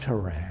left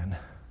Haran.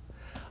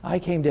 I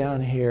came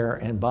down here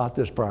and bought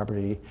this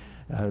property.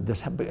 Well,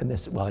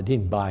 I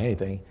didn't buy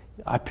anything.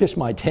 I pitched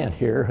my tent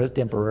here. It's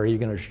temporary. You're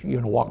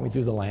gonna walk me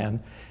through the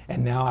land.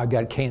 And now I've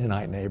got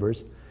Canaanite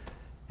neighbors.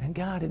 And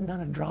God,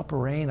 not a drop of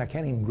rain. I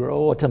can't even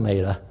grow a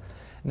tomato.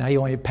 Now you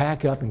want me to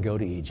pack up and go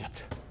to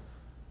Egypt.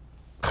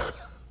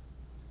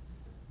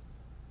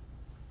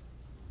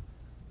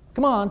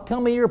 Come on,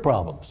 tell me your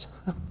problems.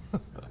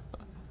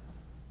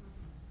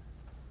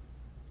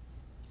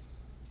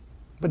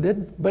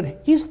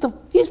 But he's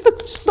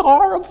the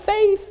star of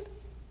faith.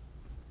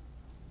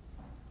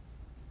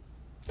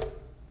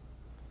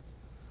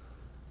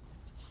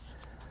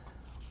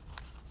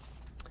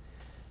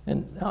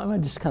 And I'm going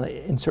to just kind of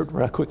insert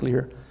right quickly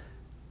here.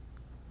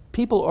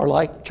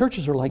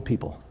 Churches are like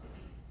people.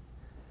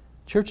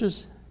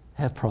 Churches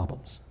have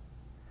problems.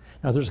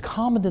 Now there's a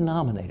common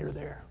denominator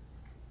there.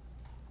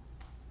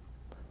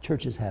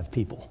 Churches have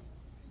people.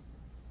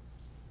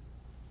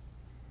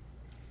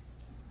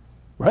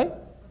 Right?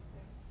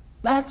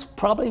 That's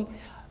probably,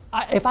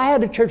 if I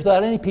had a church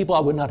without any people, I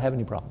would not have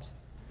any problems.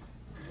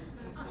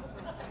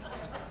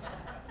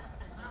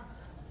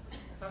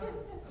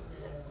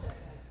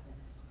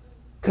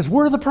 Because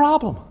we're the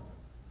problem.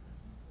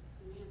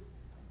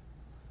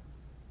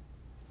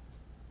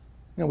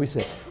 We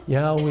say,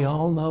 yeah, we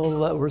all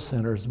know that we're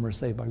sinners and we're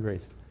saved by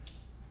grace.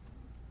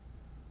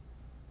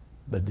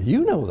 But do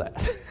you know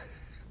that?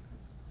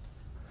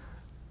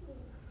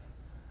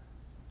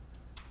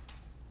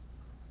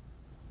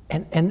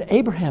 And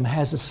Abraham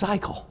has a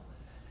cycle.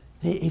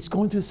 He's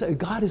going through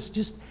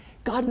this.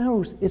 God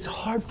knows it's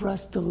hard for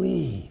us to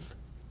leave.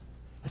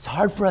 It's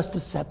hard for us to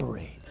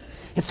separate.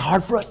 It's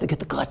hard for us to get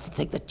the guts to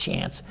take the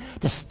chance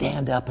to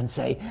stand up and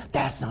say,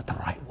 that's not the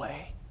right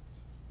way.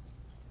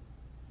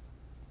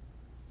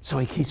 So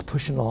he keeps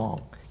pushing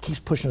along, keeps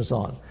pushing us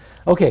on.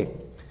 Okay,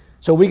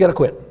 so we got to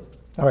quit.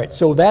 All right,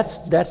 so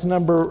that's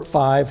number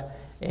 5.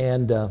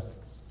 And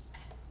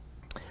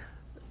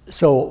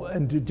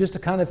just to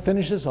kind of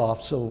finish this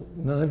off, so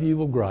none of you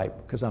will gripe,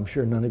 because I'm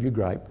sure none of you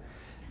gripe.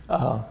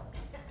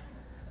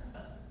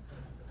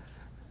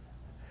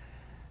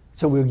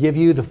 So we'll give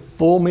you the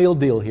full meal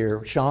deal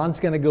here. Sean's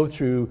going to go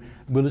through,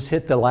 we'll just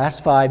hit the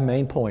last 5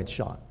 main points,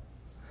 Sean.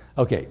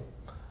 Okay,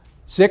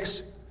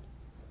 6,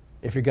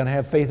 if you're going to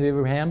have faith of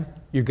Abraham,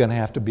 you're going to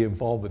have to be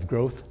involved with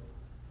growth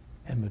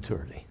and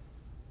maturity.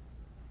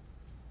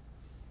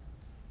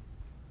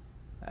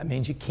 That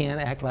means you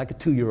can't act like a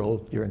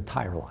 2-year-old your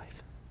entire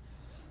life.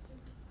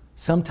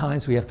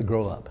 Sometimes we have to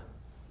grow up.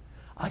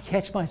 I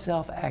catch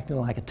myself acting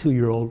like a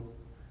 2-year-old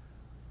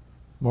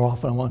more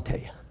often than I want to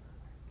tell you.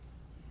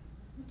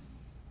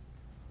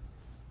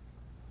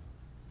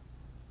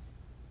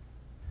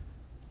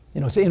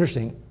 It's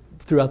interesting,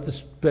 throughout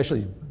this,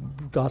 especially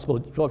gospel,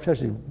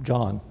 especially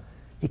John,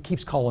 he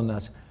keeps calling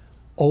us,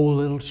 oh,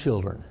 little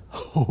children.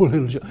 Oh,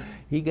 little children.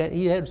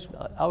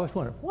 I always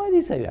wondered, why did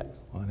he say that?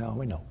 Well, now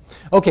we know.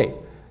 Okay,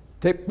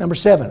 tip number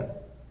 7.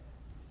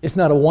 It's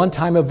not a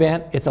one-time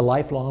event, it's a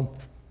lifelong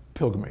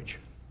pilgrimage.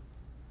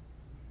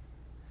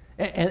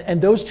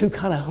 And those two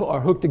kind of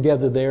are hooked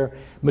together there,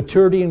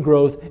 maturity and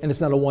growth, and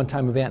it's not a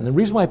one-time event. And the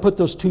reason why I put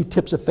those 2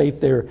 tips of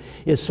faith there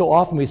is so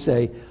often we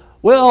say,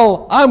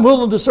 Well, I'm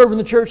willing to serve in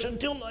the church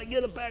until I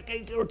get a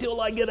backache or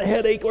until I get a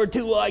headache or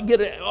until I get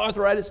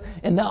arthritis.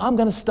 And now I'm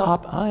going to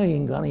stop. I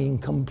ain't going to even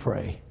come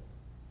pray.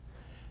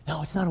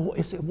 No, it's not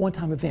it's a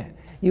one-time event.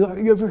 You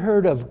ever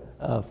heard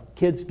of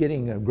kids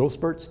getting growth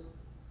spurts?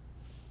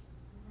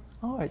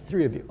 All right,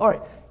 3 of you. All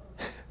right.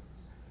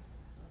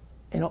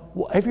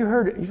 Have you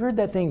heard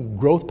that thing,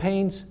 growth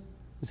pains?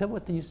 Is that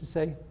what they used to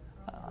say?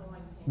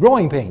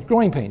 Growing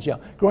pains, yeah,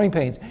 growing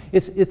pains.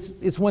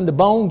 It's when the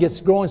bone gets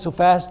growing so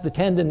fast, the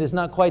tendon is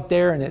not quite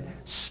there, and it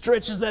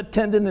stretches that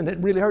tendon, and it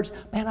really hurts.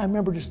 Man, I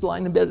remember just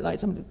lying in bed at night,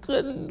 something,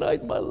 good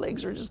night, my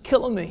legs are just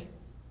killing me.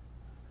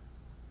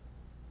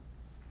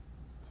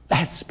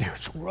 That's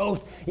spiritual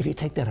growth, if you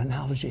take that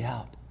analogy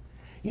out.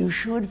 You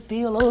should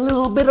feel a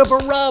little bit of a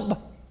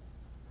rub.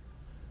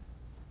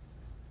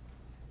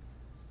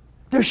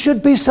 There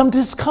should be some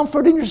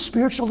discomfort in your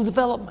spiritual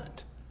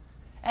development.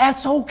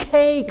 That's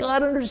okay.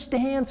 God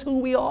understands who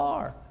we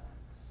are.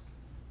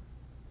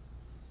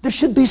 There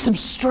should be some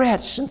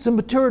stretch and some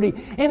maturity.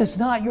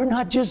 And you're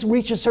not just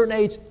reach a certain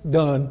age,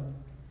 done.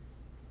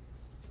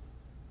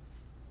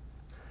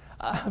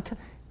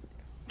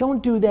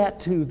 Don't do that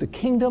to the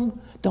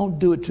kingdom. Don't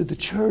do it to the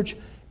church.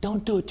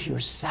 Don't do it to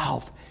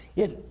yourself.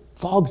 It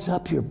fogs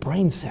up your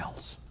brain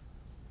cells.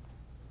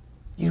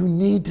 You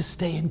need to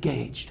stay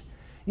engaged.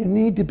 You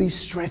need to be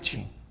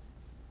stretching.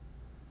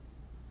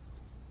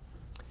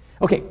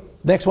 Okay,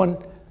 next one.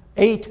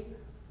 8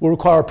 will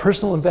require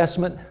personal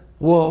investment.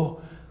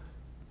 Whoa.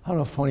 I don't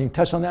know if I want to even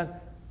touch on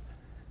that.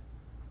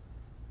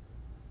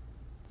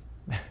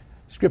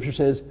 Scripture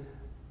says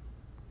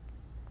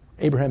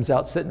Abraham's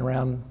out sitting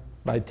around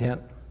by a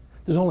tent.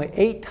 There's only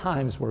 8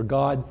 times where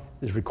God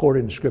is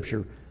recorded in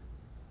Scripture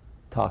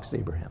talks to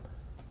Abraham.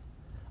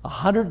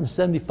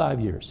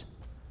 175 years.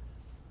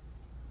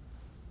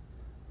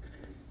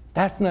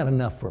 That's not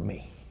enough for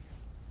me.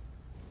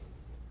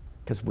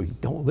 Because we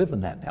don't live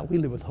in that now. We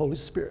live with the Holy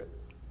Spirit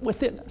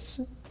within us.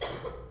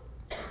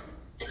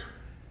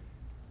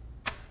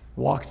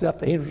 Walks up,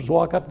 the angels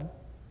walk up.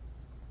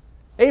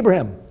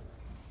 Abraham,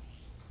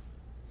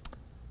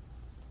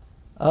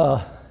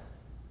 you're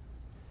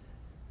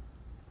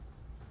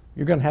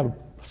going to have a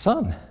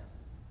son.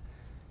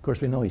 Of course,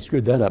 we know he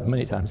screwed that up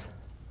many times.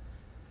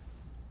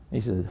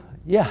 He said,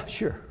 yeah,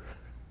 sure.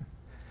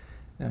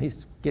 Now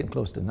he's getting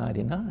close to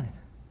 99.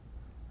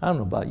 I don't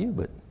know about you,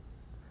 but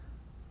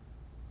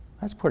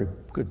that's pretty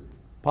good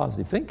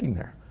positive thinking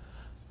there.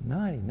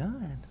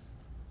 99.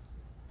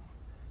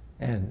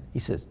 And he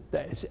says,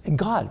 and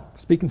God,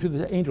 speaking through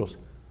the angels,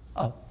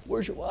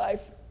 where's your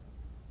wife?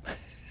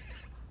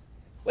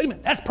 Wait a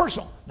minute, that's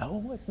personal.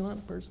 No, it's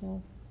not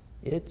personal.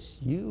 It's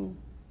you.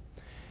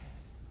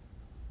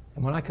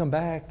 And when I come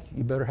back,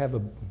 you better have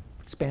an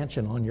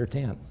expansion on your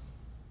tent.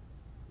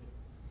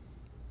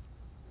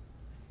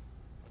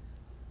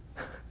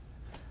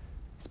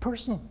 It's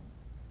personal.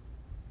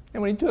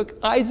 And when he took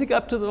Isaac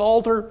up to the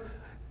altar,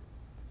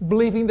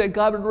 believing that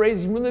God would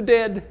raise him from the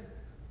dead,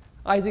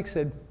 Isaac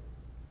said,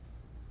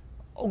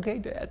 okay,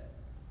 Dad.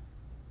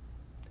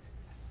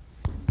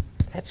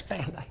 That's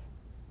family.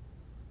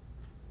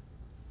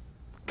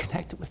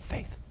 Connect it with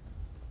faith.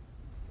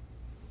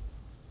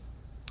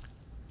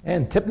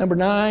 And tip number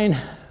 9,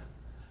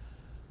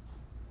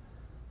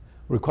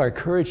 require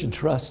courage and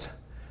trust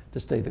to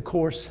stay the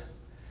course.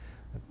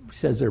 It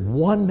says there,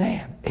 one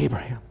man,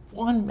 Abraham,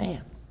 one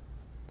man.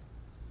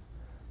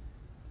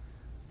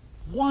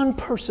 One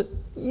person,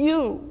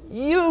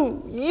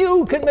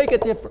 you can make a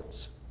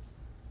difference.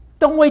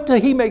 Don't wait till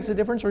he makes a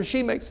difference or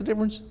she makes a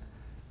difference.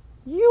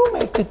 You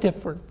make the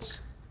difference.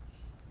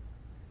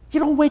 You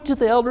don't wait till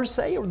the elders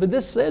say or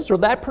this says or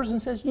that person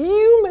says.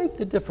 You make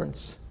the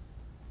difference.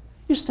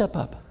 You step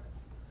up.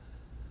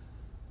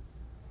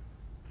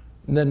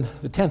 And then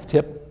the 10th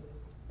tip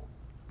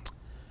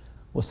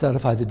will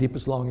satisfy the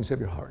deepest longings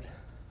of your heart.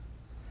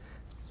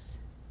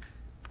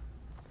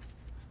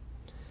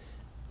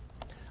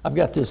 I've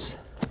got this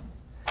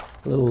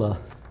little,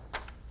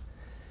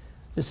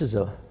 this is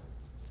a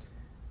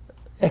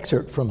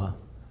excerpt from a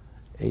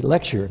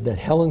lecture that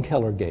Helen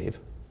Keller gave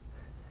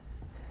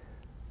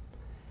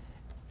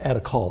at a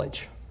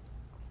college.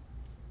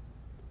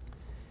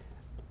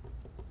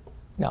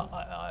 Now,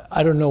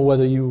 I don't know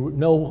whether you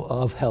know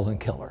of Helen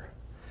Keller.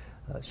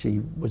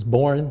 She was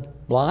born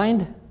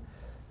blind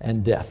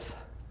and deaf.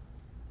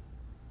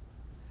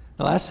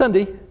 Now, last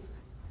Sunday,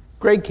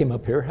 Greg came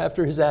up here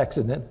after his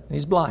accident, and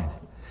he's blind.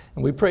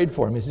 And we prayed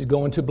for him as he's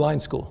going to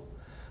blind school.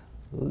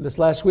 This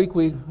last week,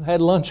 we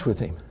had lunch with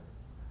him.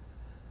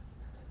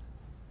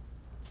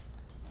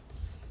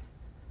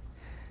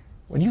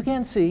 When you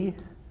can't see,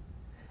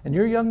 and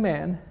you're a young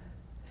man,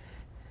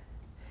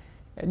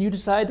 and you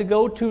decide to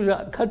go to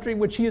a country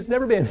which he has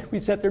never been, we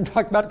sat there and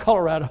talked about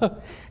Colorado,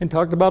 and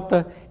talked about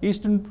the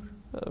eastern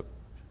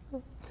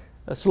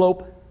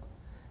slope,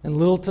 and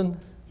Littleton,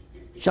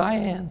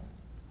 Cheyenne,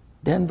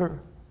 Denver,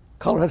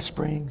 Colorado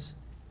Springs,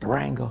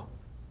 Durango.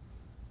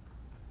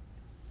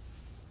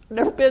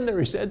 Never been there,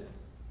 he said.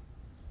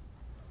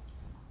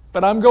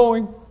 But I'm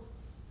going.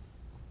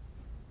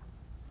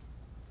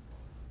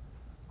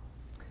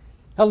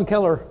 Helen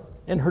Keller,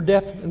 in her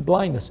deaf and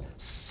blindness,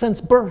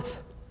 since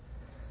birth,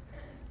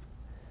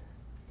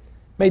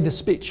 made this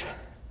speech.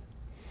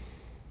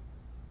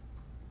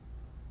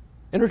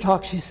 In her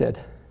talk, she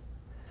said,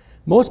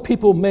 "Most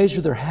people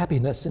measure their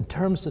happiness in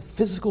terms of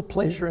physical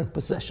pleasure and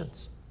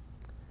possessions.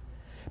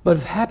 But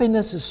if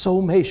happiness is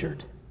so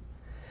measured,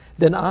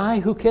 then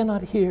I, who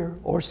cannot hear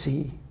or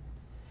see,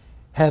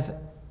 have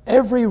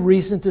every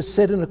reason to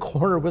sit in a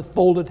corner with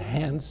folded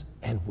hands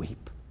and weep.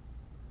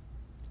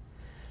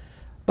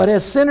 But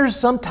as sinners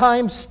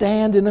sometimes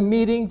stand in a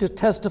meeting to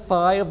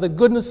testify of the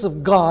goodness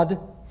of God,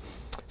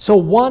 so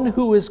one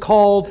who is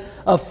called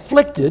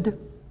afflicted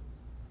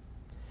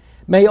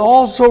may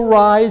also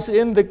rise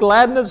in the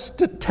gladness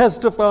to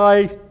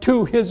testify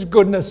to his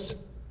goodness."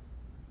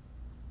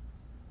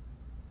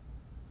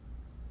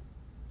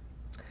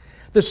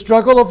 The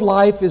struggle of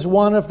life is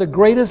one of the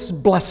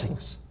greatest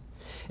blessings.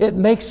 It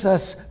makes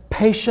us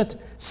patient,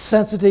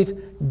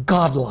 sensitive,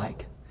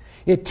 godlike.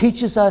 It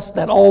teaches us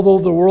that although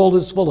the world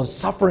is full of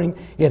suffering,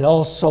 it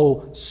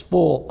also is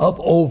full of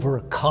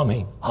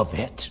overcoming of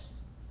it.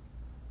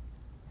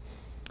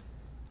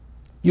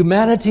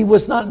 Humanity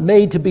was not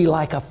made to be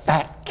like a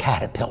fat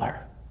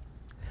caterpillar,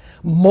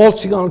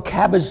 mulching on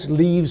cabbage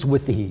leaves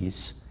with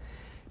ease.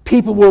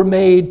 People were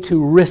made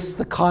to risk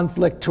the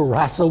conflict, to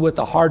wrestle with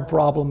the hard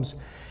problems,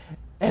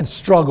 and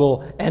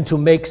struggle, and to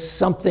make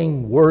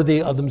something worthy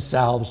of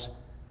themselves.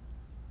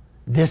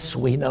 This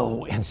we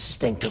know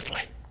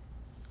instinctively.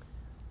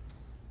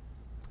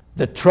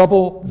 The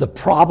trouble, the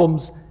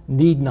problems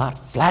need not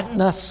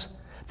flatten us.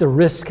 The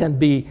risk can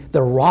be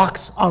the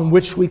rocks on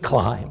which we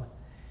climb.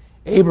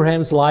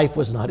 Abraham's life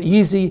was not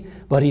easy,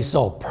 but he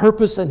saw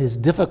purpose in his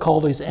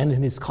difficulties and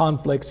in his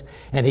conflicts,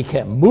 and he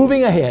kept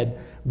moving ahead,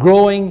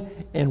 growing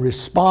and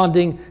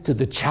responding to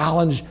the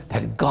challenge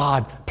that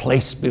God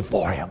placed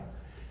before him.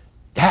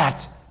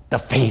 That's the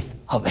faith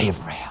of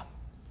Abraham.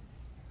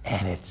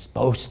 And it's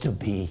supposed to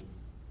be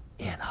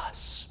in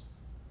us.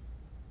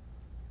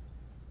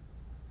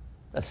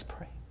 Let's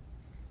pray.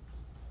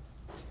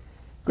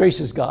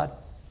 Gracious God,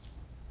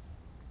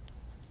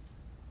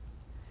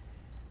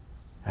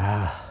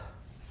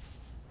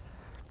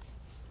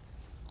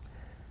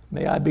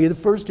 may I be the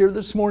first here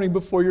this morning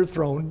before your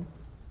throne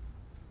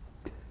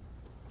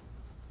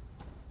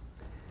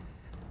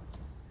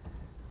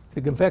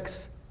to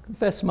confess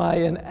my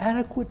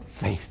inadequate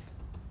faith,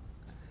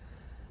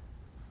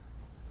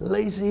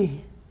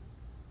 lazy,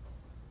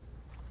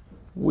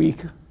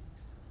 weak,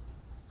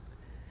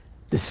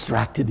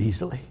 distracted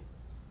easily.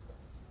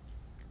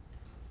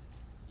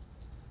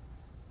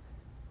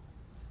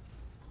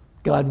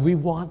 God, we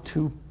want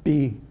to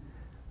be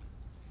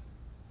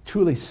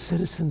truly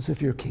citizens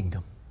of your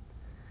kingdom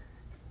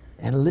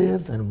and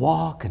live and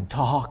walk and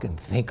talk and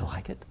think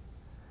like it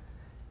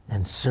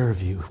and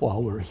serve you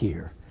while we're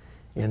here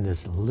in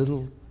this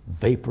little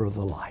vapor of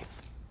a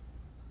life.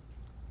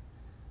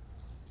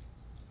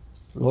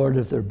 Lord,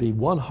 if there be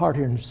one heart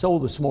here and soul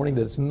this morning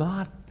that has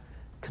not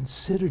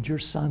considered your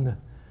Son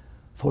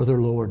for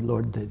their Lord,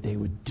 Lord, that they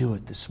would do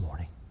it this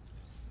morning.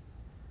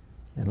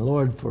 And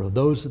Lord, for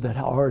those that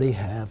already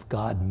have,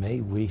 God,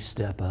 may we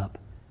step up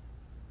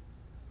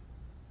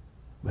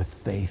with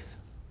faith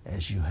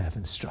as you have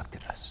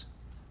instructed us.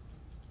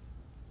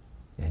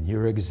 And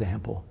your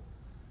example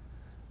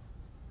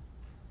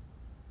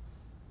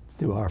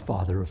through our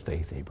father of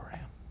faith,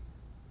 Abraham.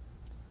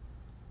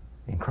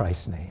 In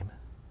Christ's name,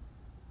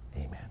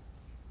 amen.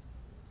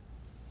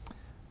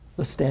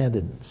 Let's stand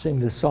and sing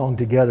this song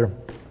together.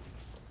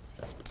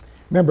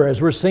 Remember,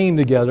 as we're singing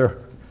together,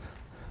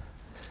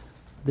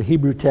 the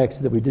Hebrew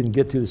text that we didn't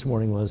get to this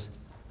morning was,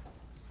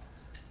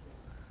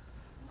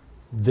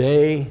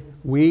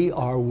 we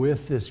are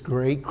with this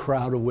great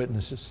crowd of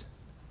witnesses.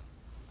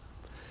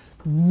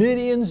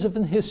 Millions of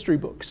in history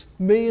books,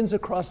 millions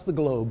across the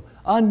globe,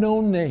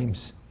 unknown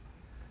names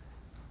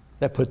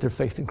that put their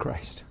faith in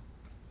Christ.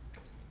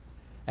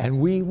 And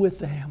we with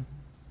them.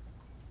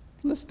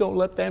 Let's don't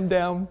let them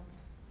down.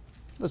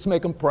 Let's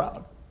make them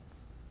proud.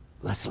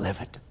 Let's live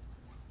it.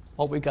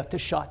 All we got the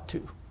shot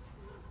to.